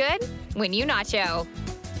 life is good when you nacho.